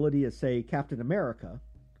physical ability as, say, Captain America,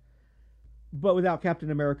 but without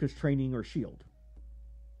Captain America's training or shield.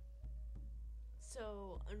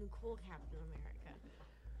 So, uncool Captain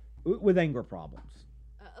America. With anger problems.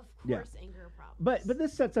 Of course, anger problems. But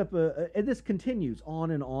this sets up and this continues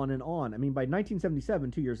on and on and on. I mean, by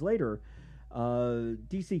 1977, 2 years later,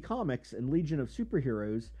 DC Comics and Legion of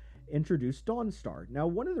Superheroes introduced Dawnstar. Now,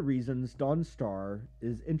 one of the reasons Dawnstar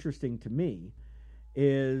is interesting to me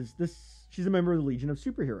is she's a member of the Legion of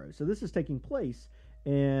Superheroes. So this is taking place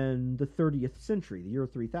in the 30th century, the year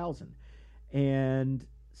 3000, and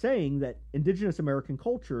saying that Indigenous American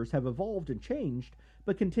cultures have evolved and changed,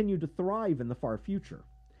 but continue to thrive in the far future.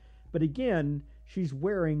 But again, she's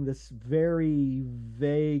wearing this very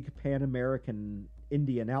vague Pan-American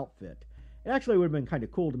Indian outfit. It actually would have been kind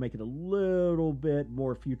of cool to make it a little bit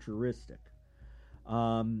more futuristic.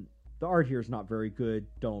 The art here is not very good.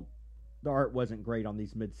 The art wasn't great on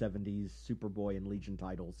these mid-70s Superboy and Legion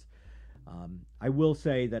titles. I will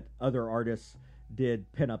say that other artists did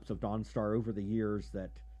pinups of Dawnstar over the years that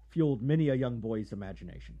fueled many a young boy's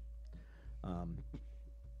imagination.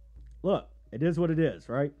 Look, it is what it is,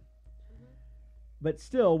 right? Mm-hmm. But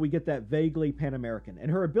still, we get that vaguely Pan-American. And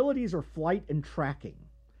her abilities are flight and tracking.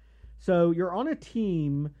 So you're on a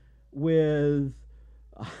team with,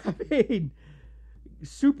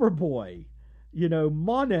 Superboy,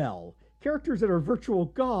 Mon-El, characters that are virtual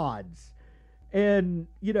gods. And,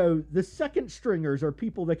 the second stringers are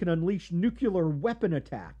people that can unleash nuclear weapon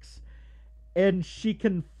attacks. And she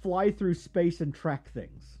can fly through space and track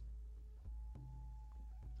things.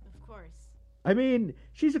 Of course. I mean,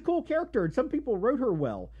 she's a cool character, and some people wrote her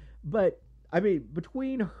well. But,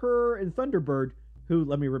 between her and Thunderbird, who,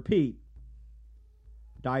 let me repeat,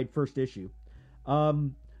 died first issue,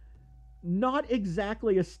 not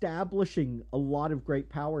exactly establishing a lot of great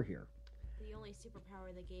power here. The only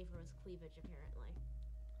superpower they gave her was cleavage,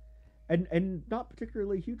 apparently. And not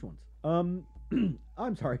particularly huge ones.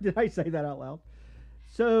 I'm sorry, did I say that out loud?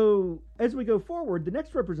 So, as we go forward, the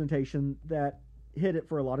next representation that hit it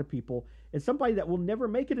for a lot of people is somebody that will never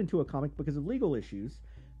make it into a comic because of legal issues,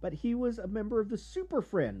 but he was a member of the Super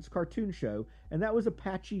Friends cartoon show, and that was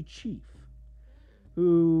Apache Chief,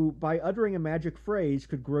 who, by uttering a magic phrase,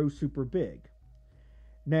 could grow super big.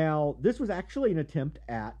 Now, this was actually an attempt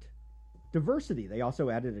at diversity. They also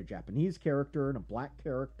added a Japanese character and a black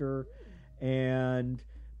character,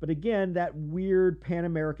 but again, that weird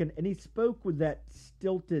Pan-American, and he spoke with that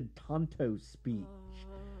stilted Tonto speech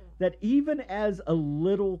that even as a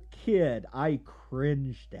little kid, I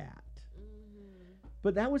cringed at.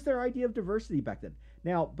 But that was their idea of diversity back then.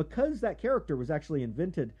 Now, because that character was actually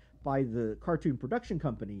invented by the cartoon production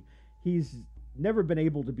company, he's never been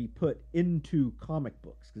able to be put into comic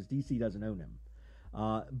books because DC doesn't own him.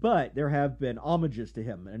 But there have been homages to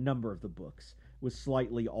him in a number of the books with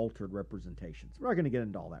slightly altered representations. We're not going to get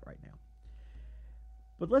into all that right now.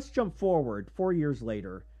 But let's jump forward 4 years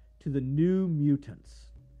later to the New Mutants.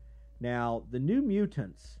 Now, the New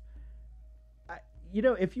Mutants,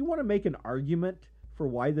 if you want to make an argument for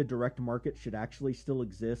why the direct market should actually still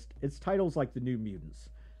exist, it's titles like the New Mutants,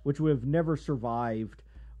 which would have never survived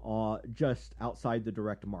just outside the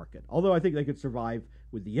direct market. Although I think they could survive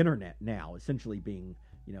with the internet now, essentially being,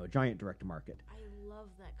 a giant direct market. I love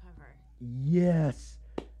that cover. Yes.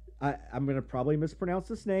 I'm going to probably mispronounce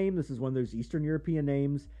this name. This is one of those Eastern European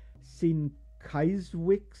names.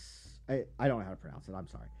 Sinkaiswix. I don't know how to pronounce it. I'm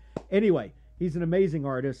sorry. Anyway, he's an amazing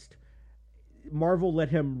artist. Marvel let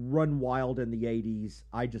him run wild in the 80s.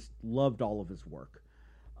 I just loved all of his work.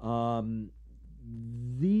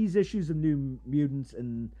 These issues of New Mutants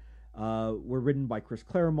were written by Chris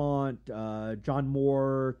Claremont, John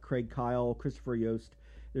Moore, Craig Kyle, Christopher Yost.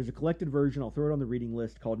 There's a collected version, I'll throw it on the reading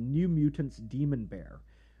list, called New Mutants Demon Bear,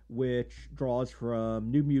 which draws from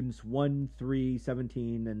New Mutants 1, 3,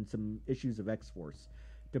 17, and some issues of X-Force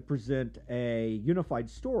to present a unified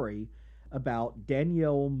story about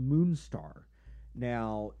Danielle Moonstar.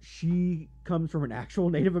 Now, she comes from an actual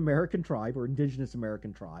Native American tribe or Indigenous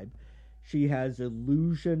American tribe. She has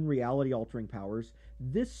illusion, reality-altering powers.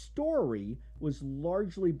 This story was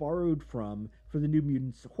largely borrowed for the New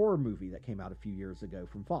Mutants horror movie that came out a few years ago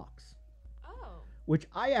from Fox. Oh. Which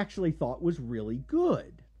I actually thought was really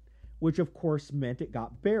good. Which, of course, meant it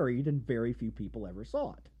got buried and very few people ever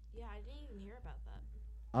saw it. Yeah, I didn't even hear about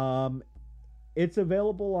that. It's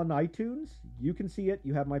available on iTunes. You can see it.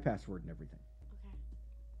 You have my password and everything. Okay.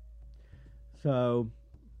 So,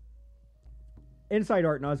 inside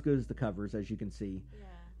art not as good as the covers, as you can see. Yeah.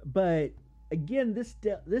 But again,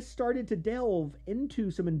 this started to delve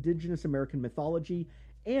into some indigenous American mythology,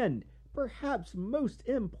 and perhaps most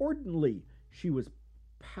importantly, she was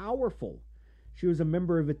powerful. She was a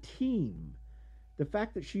member of a team. The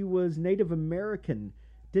fact that she was Native American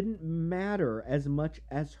didn't matter as much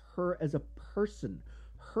as her as a person.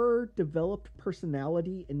 Her developed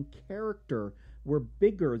personality and character were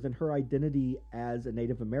bigger than her identity as a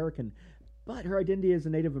Native American, but her identity as a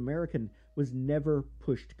Native American was never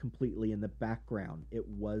pushed completely in the background. It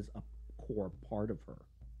was a core part of her.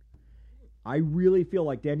 I really feel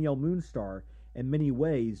like Danielle Moonstar, in many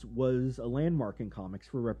ways, was a landmark in comics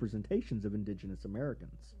for representations of Indigenous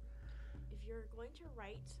Americans. If you're going to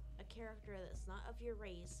write a character that's not of your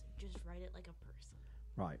race, just write it like a person.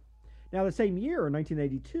 Right. Now, the same year, in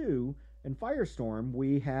 1982, in Firestorm,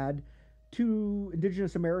 we had two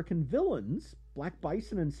Indigenous American villains, Black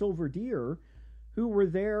Bison and Silver Deer, who were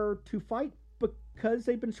there to fight because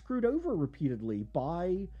they've been screwed over repeatedly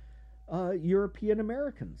by European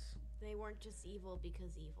Americans. They weren't just evil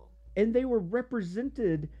because evil. And they were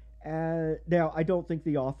represented as... Now, I don't think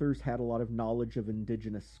the authors had a lot of knowledge of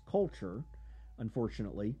Indigenous culture,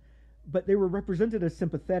 unfortunately, but they were represented as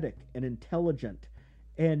sympathetic and intelligent,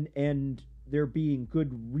 and there being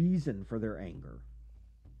good reason for their anger.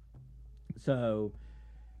 So,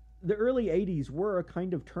 the early 80s were a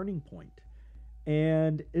kind of turning point.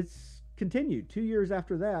 And it's continued. 2 years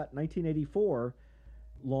after that, 1984,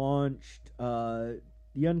 launched the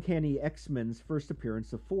Uncanny X-Men's first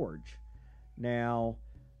appearance of Forge. Now,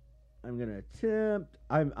 I'm going to attempt...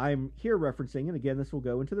 I'm here referencing, and again, this will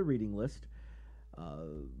go into the reading list,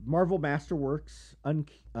 Marvel Masterworks,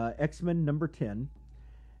 X-Men number 10,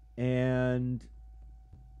 and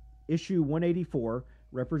issue 184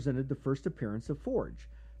 represented the first appearance of Forge.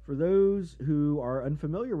 For those who are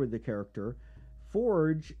unfamiliar with the character,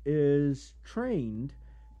 Forge is trained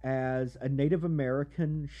as a Native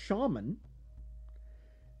American shaman,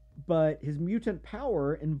 but his mutant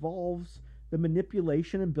power involves the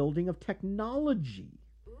manipulation and building of technology.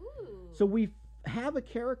 Ooh. So we have a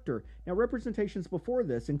character. Now, representations before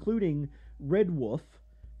this, including Red Wolf,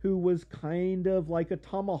 who was kind of like a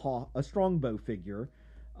tomahawk, a strongbow figure,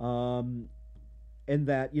 and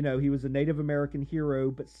that, you know, he was a Native American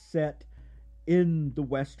hero, but set in the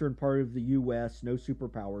western part of the U.S., no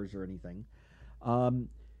superpowers or anything.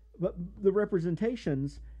 But the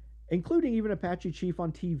representations, including even Apache Chief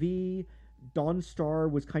on TV, Dawnstar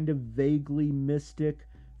was kind of vaguely mystic.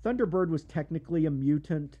 Thunderbird was technically a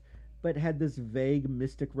mutant, but had this vague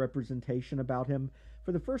mystic representation about him.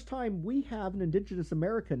 For the first time, we have an Indigenous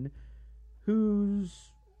American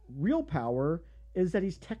whose real power is that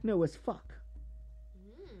he's techno as fuck.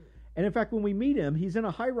 And in fact, when we meet him, he's in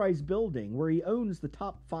a high-rise building where he owns the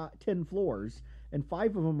top 10 floors, and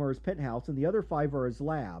 5 of them are his penthouse, and the other 5 are his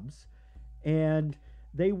labs. And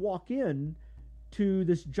they walk in to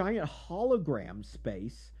this giant hologram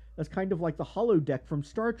space that's kind of like the holodeck from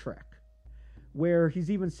Star Trek, where he's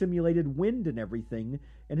even simulated wind and everything,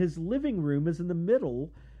 and his living room is in the middle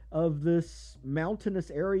of this mountainous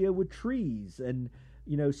area with trees and,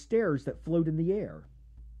 you know, stairs that float in the air.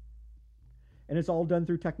 And it's all done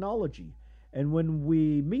through technology. And when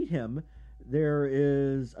we meet him, there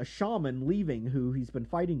is a shaman leaving who he's been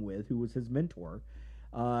fighting with, who was his mentor.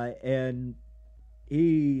 And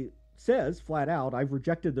he says flat out, I've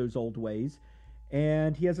rejected those old ways.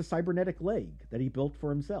 And he has a cybernetic leg that he built for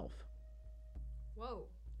himself. Whoa.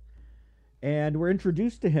 And we're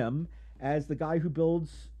introduced to him as the guy who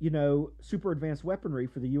builds, you know, super advanced weaponry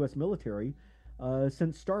for the U.S. military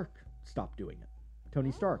since Stark stopped doing it.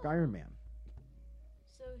 Tony Stark, Iron Man.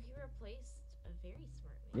 So he replaced a very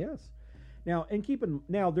smart man. Yes.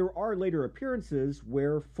 Now, there are later appearances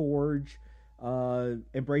where Forge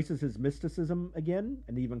embraces his mysticism again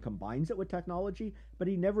and even combines it with technology, but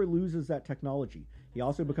he never loses that technology. He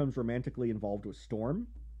also becomes romantically involved with Storm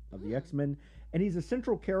of the X-Men, and he's a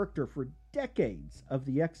central character for decades of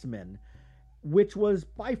the X-Men, which was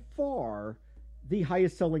by far the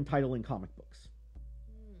highest selling title in comic books.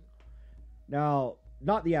 Now,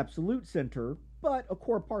 not the absolute center, but a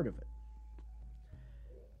core part of it.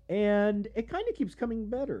 And it kind of keeps coming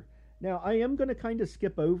better. Now, I am going to kind of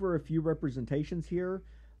skip over a few representations here,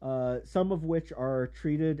 some of which are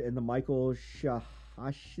treated in the Michael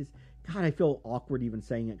Shahash's... God, I feel awkward even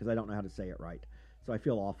saying it because I don't know how to say it right. So I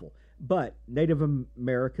feel awful. But Native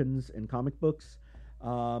Americans in comic books,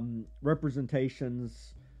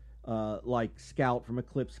 representations like Scout from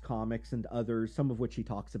Eclipse Comics and others, some of which he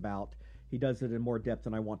talks about. He does it in more depth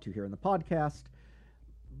than I want to here in the podcast,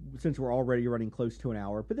 since we're already running close to an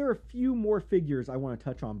hour. But there are a few more figures I want to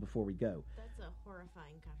touch on before we go. That's a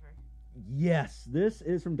horrifying cover. Yes, this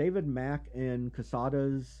is from David Mack and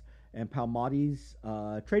Quesada's and Palmatti's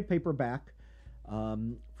trade paperback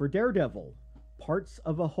for Daredevil, Parts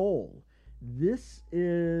of a Whole. This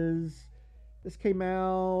came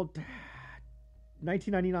out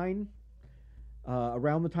 1999,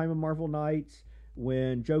 around the time of Marvel Knights,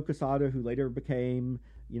 when Joe Quesada, who later became,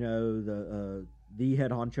 the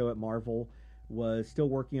head honcho at Marvel, was still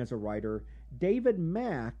working as a writer. David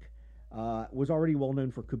Mack was already well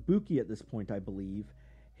known for Kabuki at this point, I believe.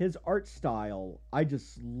 His art style, I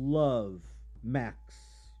just love Mack's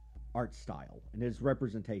art style and his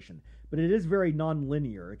representation. But it is very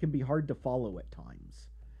non-linear. It can be hard to follow at times.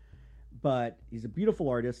 But he's a beautiful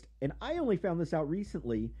artist, and I only found this out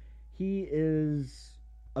recently. He is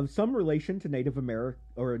of some relation to Native American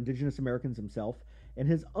or Indigenous Americans himself, and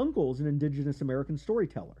his uncle is an Indigenous American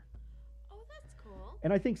storyteller. Oh, that's cool.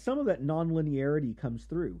 And I think some of that non-linearity comes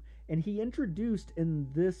through. And he introduced in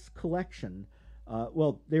this collection,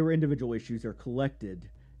 they were individual issues, they're collected.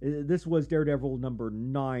 This was Daredevil number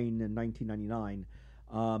 9 in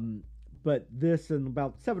 1999. But this and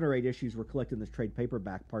about 7 or 8 issues were collected in this trade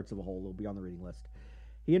paperback, Parts of a Whole. It'll be on the reading list.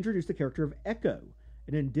 He introduced the character of Echo,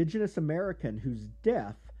 an Indigenous American who's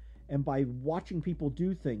deaf, and by watching people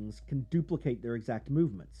do things can duplicate their exact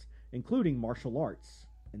movements, including martial arts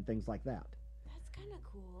and things like that. That's kind of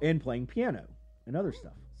cool. And playing piano and other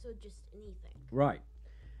stuff. So just anything. Right.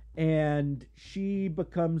 And she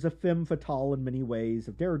becomes a femme fatale in many ways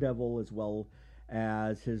of Daredevil, as well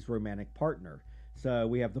as his romantic partner. So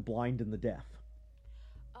we have the blind and the deaf.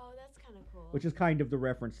 Oh, that's kind of cool. Which is kind of the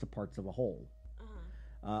reference to Parts of a Whole.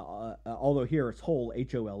 Uh-huh. Although here it's Whole,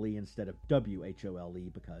 H-O-L-E, instead of W-H-O-L-E,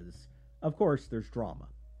 because, of course, there's drama.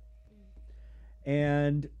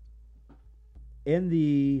 And in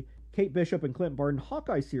the Kate Bishop and Clint Barton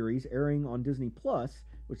Hawkeye series airing on Disney Plus,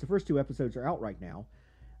 which the first 2 episodes are out right now,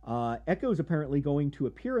 Echo's apparently going to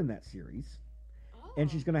appear in that series. Oh.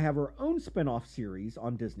 And she's going to have her own spin-off series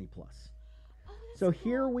on Disney Plus. Oh, that's So cool.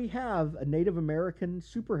 here we have a Native American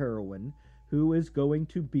superheroine who is going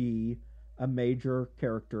to be a major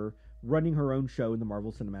character running her own show in the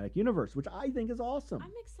Marvel Cinematic Universe, which I think is awesome.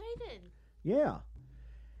 I'm excited. Yeah.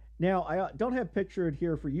 Now, I don't have pictured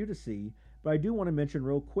here for you to see, but I do want to mention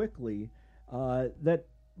real quickly that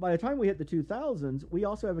by the time we hit the 2000s, we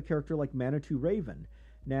also have a character like Manitou Raven.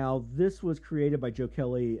 Now, this was created by Joe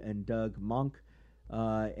Kelly and Doug Monk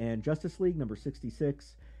and Justice League number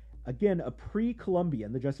 66. Again, a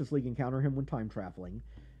pre-Columbian. The Justice League encounter him when time traveling.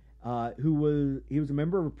 He was a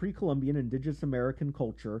member of a pre-Columbian Indigenous American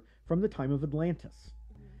culture from the time of Atlantis.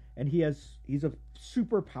 And he's a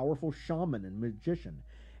super powerful shaman and magician.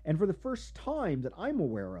 And for the first time that I'm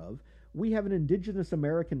aware of, we have an Indigenous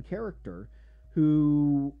American character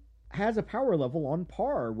who has a power level on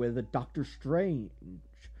par with a Doctor Strange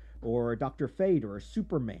or a Dr. Fate or a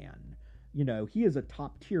Superman. He is a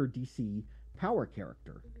top-tier DC power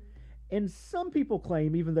character. And some people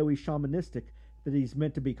claim, even though he's shamanistic, that he's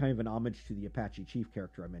meant to be kind of an homage to the Apache Chief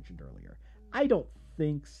character I mentioned earlier. I don't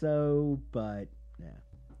think so, but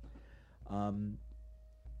yeah.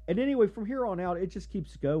 And anyway, from here on out, it just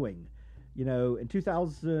keeps going. In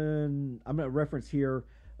 2000, I'm going to reference here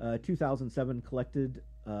 2007 collected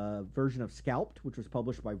version of Scalped, which was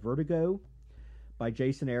published by Vertigo, by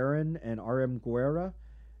Jason Aaron and R.M. Guerra.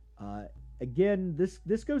 Again,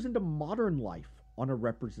 this goes into modern life on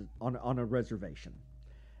a reservation.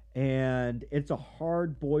 And it's a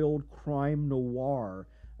hard-boiled crime noir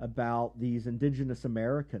about these Indigenous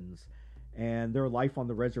Americans and their life on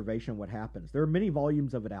the reservation, what happens. There are many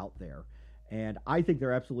volumes of it out there, and I think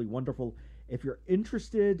they're absolutely wonderful. If you're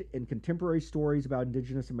interested in contemporary stories about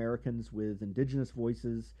Indigenous Americans with Indigenous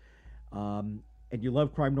voices, and you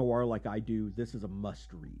love crime noir like I do, this is a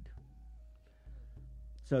must-read.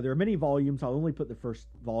 So there are many volumes. I'll only put the first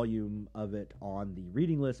volume of it on the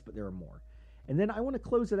reading list, but there are more. And then I want to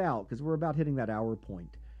close it out because we're about hitting that hour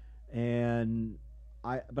point.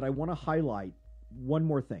 But I want to highlight one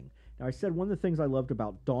more thing. Now, I said one of the things I loved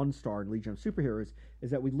about Dawnstar and Legion of Superheroes is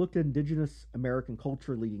that we looked at Indigenous American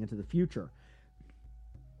culture leading into the future.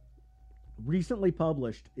 Recently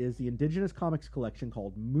published is the Indigenous Comics collection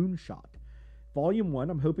called Moonshot. Volume 1,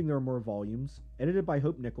 I'm hoping there are more volumes, edited by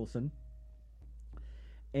Hope Nicholson.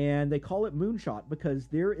 And they call it Moonshot because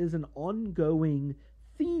there is an ongoing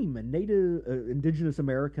theme in Native Indigenous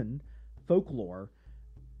American folklore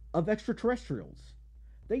of extraterrestrials.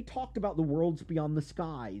 They talked about the worlds beyond the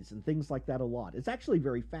skies and things like that a lot. It's actually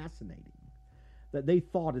very fascinating that they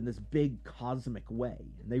thought in this big cosmic way,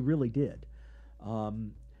 and they really did.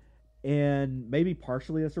 And maybe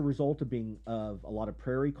partially as a result of being of a lot of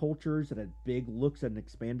prairie cultures that had big looks at an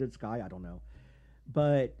expanded sky. I don't know.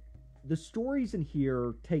 But the stories in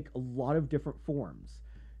here take a lot of different forms.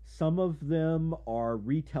 Some of them are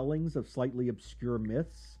retellings of slightly obscure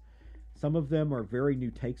myths. Some of them are very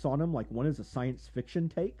new takes on them. Like one is a science fiction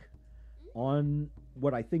take on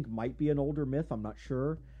what I think might be an older myth. I'm not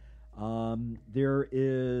sure. There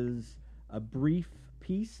is a brief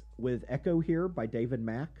piece with Echo here by David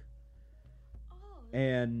Mack.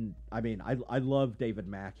 And I mean, I love David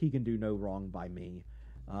Mack. He can do no wrong by me.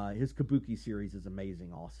 His Kabuki series is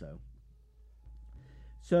amazing also.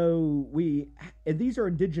 So and these are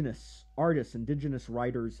indigenous artists, indigenous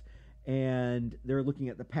writers, and they're looking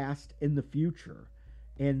at the past and the future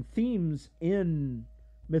and themes in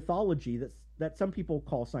mythology that some people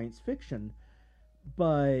call science fiction,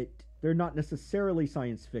 but they're not necessarily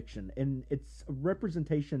science fiction. And it's a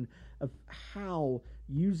representation of how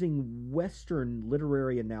using Western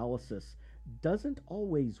literary analysis doesn't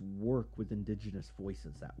always work with indigenous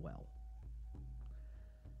voices that well,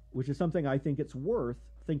 which is something I think it's worth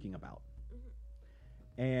thinking about.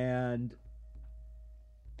 Mm-hmm. And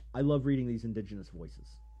I love reading these indigenous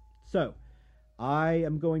voices. So I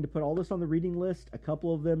am going to put all this on the reading list. A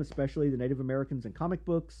couple of them, especially the Native Americans and comic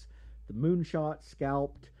books, the Moonshot,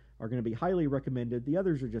 Scalped, are going to be highly recommended. The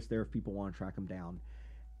others are just there if people want to track them down.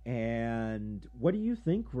 And what do you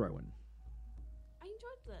think, Rowan? I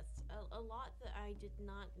enjoyed this. A lot that I did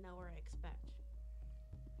not know or expect.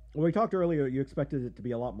 Well, we talked earlier, you expected it to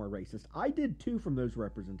be a lot more racist. I did too from those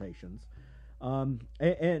representations.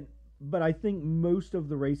 But I think most of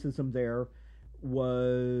the racism there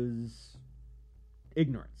was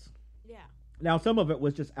ignorance. Yeah. Now, some of it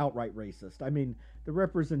was just outright racist. I mean, the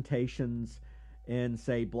representations in,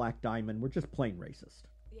 say, Black Diamond were just plain racist.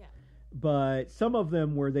 Yeah. But some of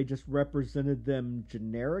them where they just represented them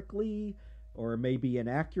generically or maybe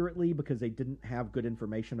inaccurately because they didn't have good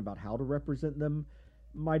information about how to represent them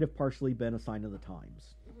might have partially been a sign of the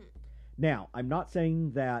times. Mm-hmm. Now, I'm not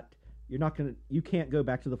saying that you can't go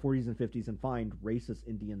back to the 40s and 50s and find racist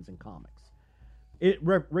Indians in comics.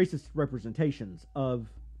 Racist representations of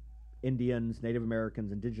Indians, Native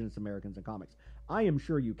Americans, Indigenous Americans in comics. I am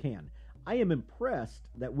sure you can. I am impressed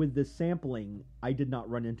that with this sampling, I did not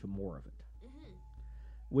run into more of it, mm-hmm.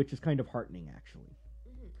 which is kind of heartening, actually.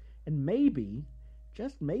 Mm-hmm. And maybe,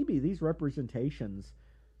 just maybe, these representations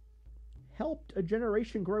helped a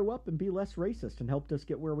generation grow up and be less racist and helped us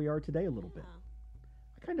get where we are today a little bit.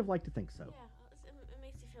 I kind of like to think so. Yeah, it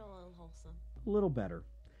makes you feel a little wholesome. A little better.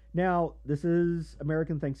 Now, this is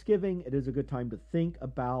American Thanksgiving. It is a good time to think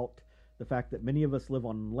about the fact that many of us live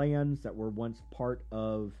on lands that were once part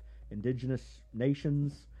of indigenous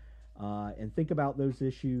nations, and think about those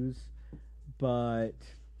issues. But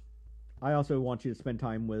I also want you to spend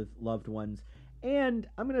time with loved ones. And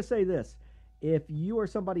I'm going to say this. If you are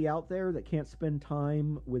somebody out there that can't spend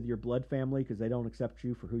time with your blood family because they don't accept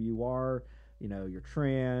you for who you are, you're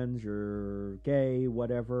trans, you're gay,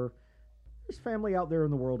 whatever, there's family out there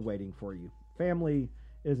in the world waiting for you. Family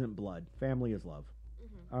isn't blood. Family is love.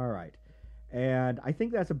 Mm-hmm. All right. And I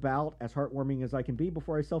think that's about as heartwarming as I can be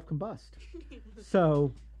before I self-combust.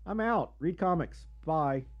 So, I'm out. Read comics.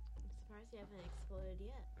 Bye. I'm surprised you haven't exploded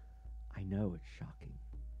yet. I know, it's shocking.